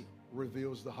Sacrificio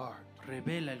reveals the heart.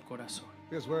 revela el corazón.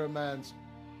 Because where a man's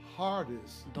heart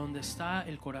is, Donde está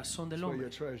el corazón del that's where your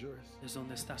hombre treasure is. es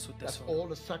donde está su That's tesoro. all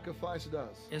the sacrifice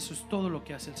does. Eso es todo lo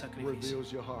que hace el sacrificio.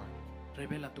 Reveals your heart.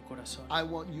 Revela tu corazón. I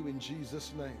want you in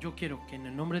Jesus' name. Yo quiero que en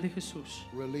el nombre de Jesús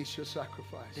Release your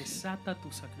sacrifice. desata tu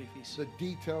sacrificio. The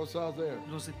details are there.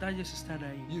 Los detalles están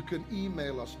ahí. You can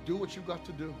email us. Do what you got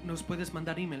to do. Nos puedes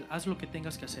mandar email, haz lo que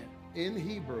tengas que hacer. In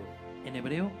Hebrew, En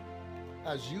hebreo,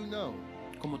 as you know,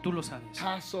 como tú lo sabes,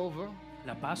 Passover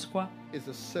la Pascua is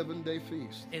a 7-day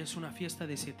feast, es una fiesta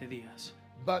de 7 días,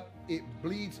 but it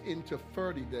bleeds into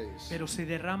 30 days pero se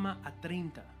derrama a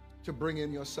 30 to bring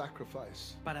in your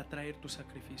sacrifice. para traer tu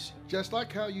sacrificio. Just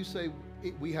like how you say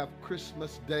we have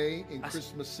Christmas Day in As-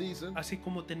 Christmas season, Así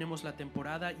como tenemos la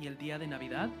temporada y el día de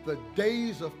Navidad, the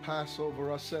days of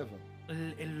Passover are 7,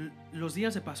 los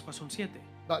días de Pascua son 7,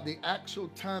 but the actual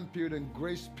time period and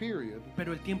grace period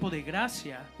pero el tiempo de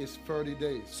gracia is 30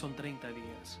 days. son 30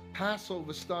 días.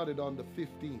 Passover started on the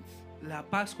 15th. La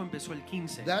Pascua empezó el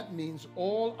 15. That means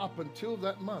all up until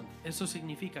that month, Eso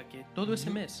significa que todo ese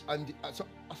mes, and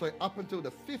sorry, up until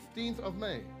the 15th of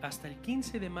May, hasta el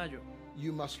 15 de mayo,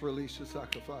 you must release your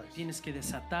sacrifice. tienes que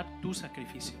desatar tu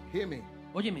sacrificio. Hear me.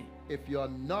 Óyeme, If you're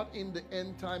not in the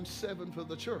end time 7 for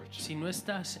the church, si no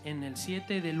estás en el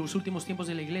 7 de los últimos tiempos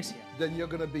de la iglesia, then you're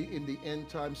going to be in the end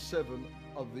time 7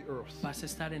 of the earth. vas a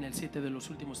estar en el 7 de los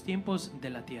últimos tiempos de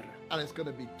la tierra. And it's going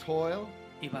to be toil,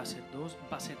 Y va a ser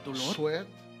dolor, sweat,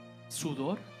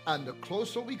 sudor, and the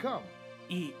closer we come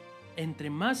y entre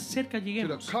más cerca to the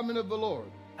lleguemos coming of the Lord,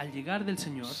 al llegar del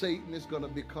Señor, Satan is going to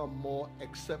become more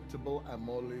acceptable and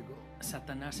more legal.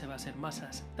 Satanás se va a hacer más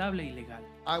aceptable y legal.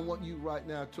 I want you right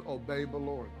now to obey the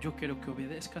Lord. Yo quiero que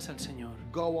obedezcas al Señor.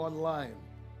 Go online,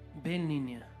 Ven,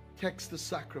 niña, text the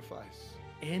sacrifice,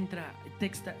 entra,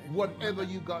 texta, whatever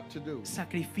you got to do. And it's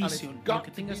sacrificio, lo got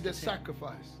que to be tengas que the hacer.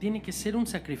 sacrifice. Tiene que ser un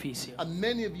sacrificio. And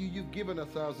many of you, you've given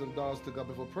 $1,000 to God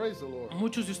before. Praise the Lord.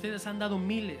 Muchos de ustedes han dado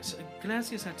miles,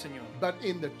 gracias al Señor. But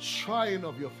in the trying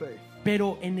of your faith,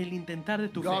 Pero en el intentar de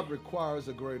tu God fe, requires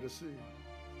a greater seed.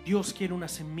 Dios quiere una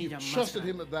semilla You've más trusted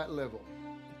grande. Him at that level.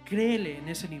 Créele en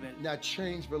ese nivel. Now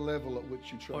change the level at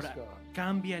which you trust Ahora, God.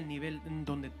 cambia el nivel en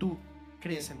donde tú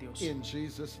crees en Dios. In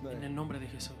Jesus' En name. el nombre de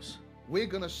Jesús. We're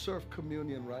going to serve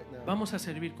communion right now. Vamos a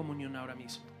servir comunión ahora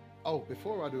mismo. Oh,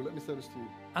 before I do, let me say this to you.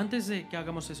 Antes de que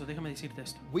hagamos eso, déjame decirte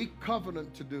esto. We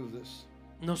covenant to do this.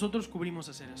 Nosotros cubrimos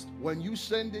hacer esto. When you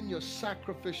send in your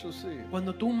sacrificial seed,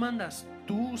 Cuando tú mandas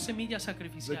tu semilla the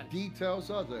sacrificial, details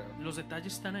are there. los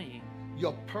detalles están ahí.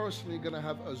 You're personally going to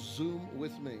have a Zoom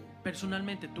with me.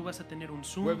 Personalmente tú vas a tener un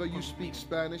Zoom Whether you conmigo. speak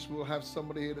Spanish, we'll have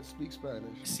somebody here that speaks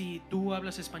Spanish. Si tú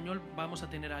hablas español, vamos a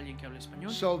tener a alguien que hable español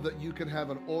So that you can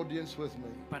have an audience with me.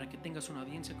 para que tengas una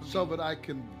audiencia So conmigo, that I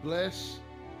can bless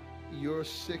your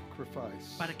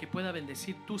sacrifice para que pueda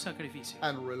bendecir tu sacrificio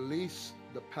and release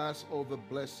the Passover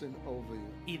blessing over you.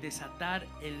 y desatar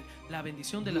la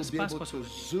bendición de You'll las be able Pascuas to sobre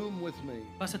ti. Zoom with me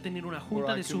Vas a tener una where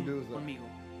junta I de can Zoom do that. conmigo,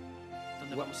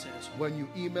 donde vamos a hacer eso. when you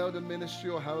email the ministry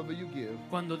or however you give.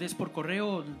 Cuando des por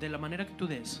correo, de la manera que tú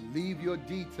des, Leave your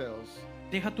details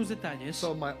deja tus detalles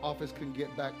so my office can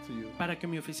get back to you para que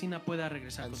mi oficina pueda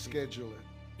regresar and contigo schedule it.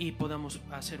 y podamos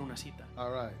hacer una cita.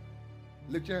 All right.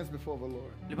 Lift your hands before the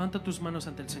Lord. Levanta tus manos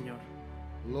ante el Señor.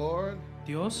 Lord,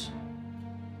 Dios,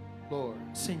 Lord,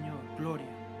 Señor, gloria,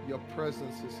 your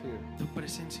presence is here. tu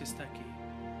presencia está aquí.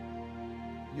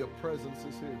 Your presence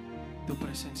is here. Tu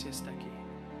presencia está aquí.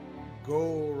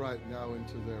 Go right now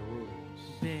into their rooms.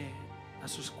 Ve a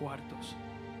sus cuartos.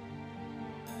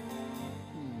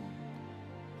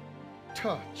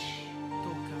 Touch,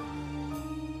 Toca,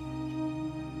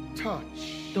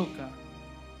 touch, toca,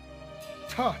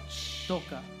 touch,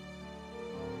 toca.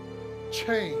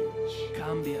 change,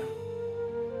 Cambia,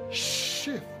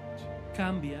 shift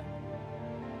cambia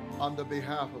on the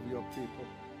behalf of your people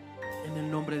en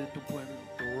el nombre de tu pueblo.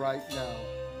 right now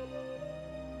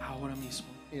Ahora mismo,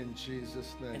 in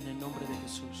Jesus' en name. el nombre de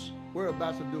Jesús. We're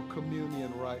about to do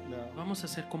communion right now. Vamos a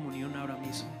hacer comunión ahora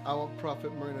mismo. I want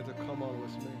Prophet Marina to come on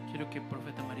with me. Quiero que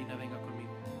Profeta Marina venga conmigo.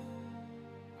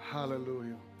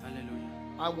 Hallelujah. Aleluya.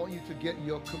 I want you to get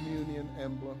your communion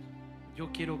emblem. Yo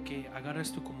quiero que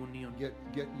agarres tu comunión, Get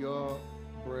your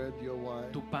bread, your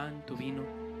wine. tu pan, tu vino.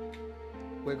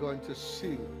 We're going to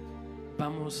seal it.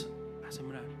 Vamos a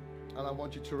sembrar. And I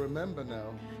want you to remember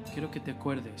now, Quiero que te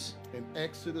acuerdes in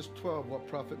Exodus 12, what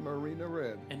Prophet Marina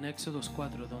read, en Éxodos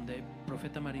 4, donde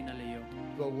Profeta Marina leyó.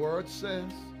 the word says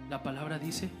La palabra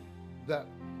dice that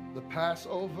the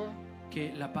Passover,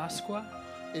 que la Pascua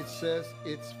it says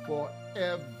it's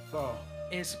forever.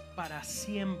 es para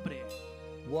siempre.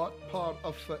 What part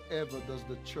of forever does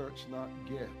the church not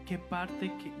get? ¿Qué parte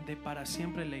de para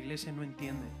siempre la iglesia no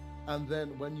entiende? And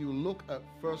then when you look at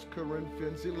 1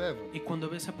 Corinthians 11, Y cuando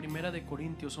ves a Primera de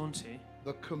Corintios 11,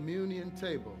 the communion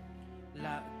table,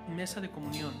 la mesa de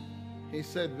comunión, he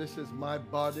said, this is my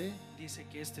body, dice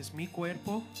que este es mi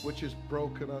cuerpo, which is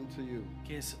broken unto you.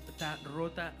 que está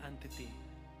rota ante ti.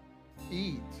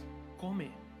 Eat Come,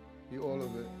 you all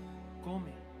of it. come.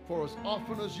 For as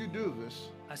often as you do this,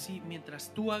 Así,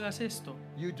 mientras tú hagas esto,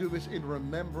 you do this in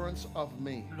remembrance of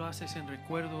me. lo haces en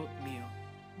recuerdo mío.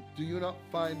 Do you not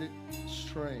find it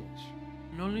strange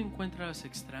 ¿No lo encuentras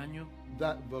extraño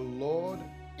that the Lord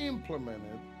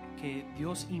implemented que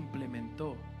Dios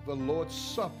implementó the Lord's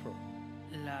Supper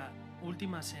la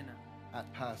última cena at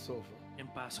Passover? en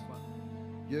Pascua?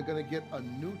 You're going to get a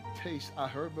new taste. I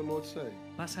heard the Lord say,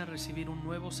 Vas a recibir un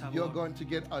nuevo you're sabor, going to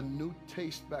get a new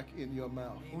taste back in your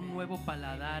mouth. un nuevo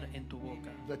paladar en tu boca,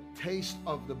 The taste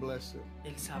of the blessing,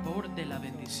 el sabor de la the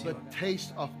bendición,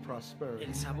 taste of prosperity.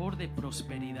 el sabor de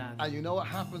prosperidad. And you know what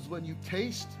happens when you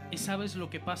taste? ¿Y sabes lo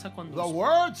que pasa The cuando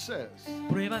word says,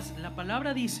 pruebas? La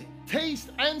palabra dice taste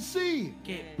and see.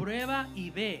 que prueba y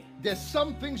ve. There's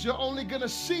some things you're only going to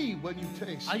see when you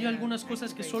taste. Hay algunas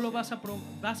cosas que solo vas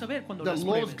a ver cuando The las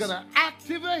Lord's pruebes. going to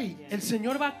activate El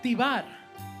Señor va a activar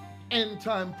end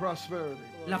time prosperity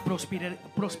la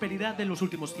prosperidad de los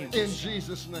últimos in tiempos.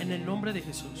 Jesus' En name. el nombre de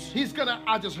Jesús. He's going to,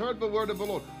 I just heard the word of the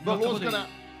Lord. The Lo acabo Lord's de going to,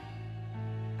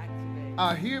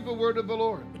 I hear the word of the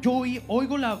Lord. Yo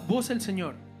oigo la voz del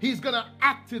Señor. He's going to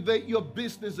activate your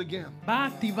business again. Va a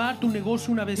activar tu negocio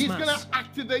una vez He's going más. to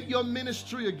activate your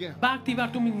ministry again. Va a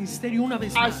activar tu ministerio una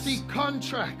vez I más. see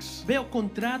contracts Veo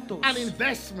contratos and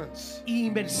investments y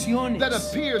inversiones that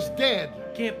appears dead.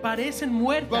 que parecen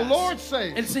muertas. The Lord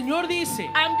says, El Señor dice,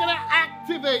 I'm going to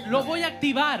activate lo them, voy a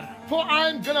activar. for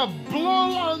I'm going to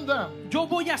blow on them. Yo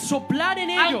voy a soplar en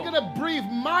I'm ello. going to breathe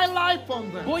my life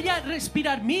on them. Voy a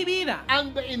respirar mi vida.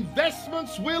 And the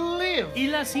investments will live. Y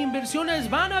las inversiones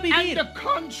van a And vivir. the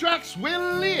contracts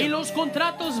will Y live. los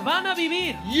contratos van a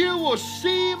vivir. You will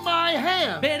see my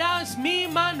hand Verás mi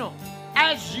mano.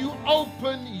 as you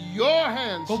open your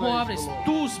hands. Como says abres the Lord.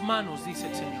 tus manos, dice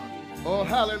el Señor. Oh,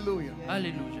 hallelujah.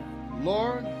 Aleluya.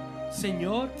 Lord,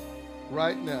 Señor,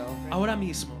 right now, ahora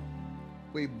mismo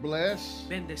we bless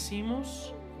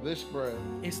bendecimos this bread.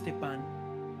 este pan.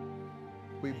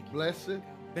 We bless it.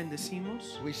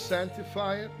 Bendecimos, We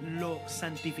sanctify it lo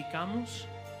santificamos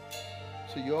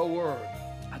to your word.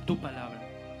 a tu palabra.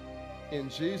 In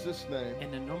Jesus' name,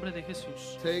 En el nombre de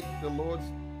Jesús, take the Lord's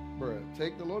bread.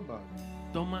 Take the Lord's body.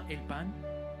 toma el pan,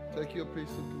 Take your piece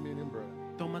of communion bread.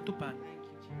 toma tu pan.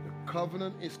 The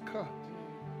covenant is cut.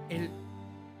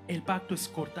 El pacto es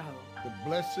cortado. The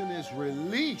blessing is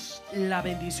released La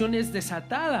bendición es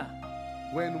desatada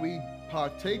when we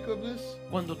partake of this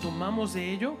cuando tomamos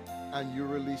de ello and you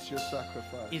release your y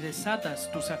sacrifice.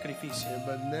 desatas tu sacrificio. In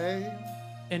the name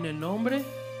En el nombre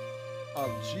of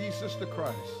Jesus the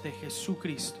Christ, de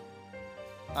Jesucristo,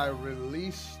 I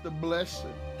release the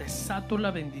blessing desato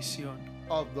la bendición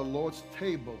of the Lord's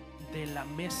table de la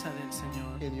mesa del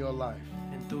Señor in your life.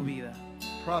 en tu vida.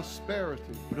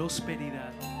 Prosperity,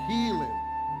 Prosperidad, healing,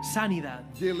 sanidad,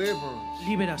 deliverance,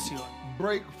 liberación,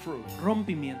 breakthrough,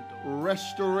 rompimiento,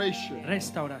 restoration,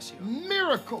 restauración,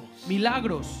 miracles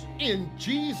milagros in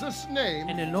Jesus' name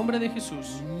en el nombre de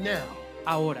Jesús. now.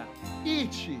 Ahora,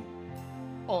 Eat ye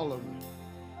all of it.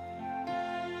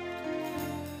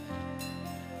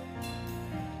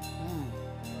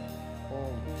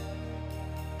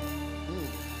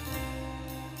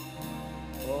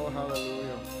 Oh,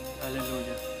 hallelujah.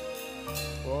 aleluya.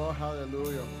 Oh,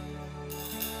 hallelujah.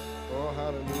 Oh,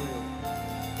 hallelujah.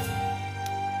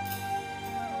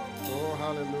 Oh,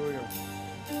 hallelujah.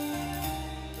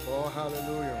 Oh,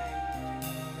 hallelujah.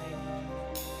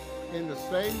 In the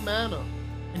same manner,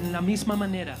 En la misma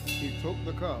manera, he took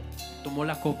the cup. tomó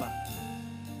la copa.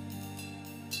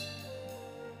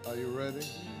 Are you ready?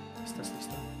 ¿Estás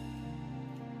listo?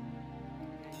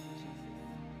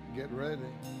 Get ready.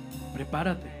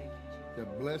 Prepárate. The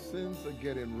blessings are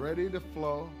getting ready to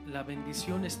flow La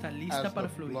bendición está lista as para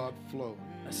the fluir, blood flows.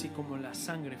 así como la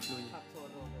sangre fluye.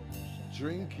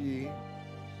 Drink ye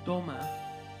Toma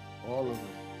all of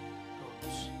it.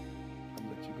 todos. I'll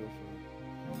let you go first.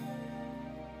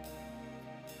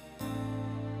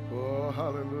 Oh,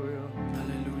 hallelujah.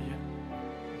 Aleluya.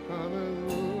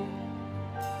 Hallelujah.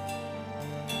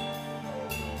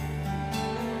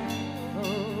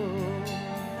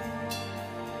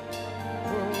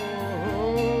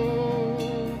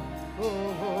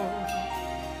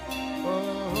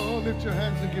 Lift your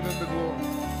hands and give him the glory.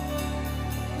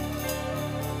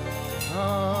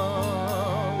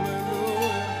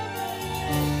 Hallelujah.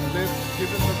 Give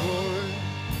him the glory.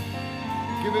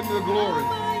 Give him the glory.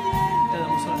 Te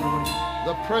damos el gloria.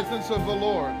 The presence of the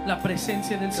Lord. La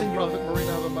presencia del Can Señor. Prophet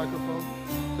Marina have a microphone?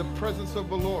 The presence of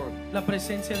the Lord La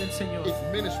presencia del Señor is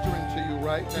ministering to you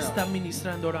right está now.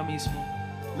 ministrando ahora mismo.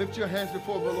 Lift your hands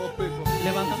before the Lord, people.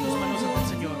 Levanta tus manos ante el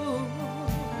Señor.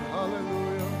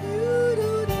 Hallelujah.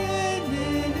 Hallelujah.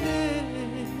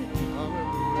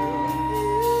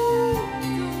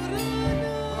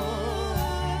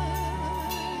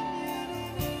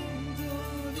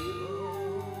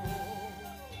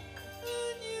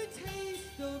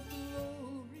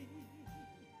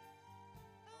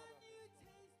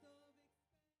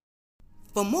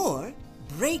 For more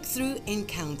breakthrough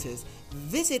encounters,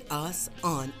 visit us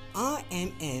on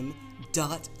rmm.live.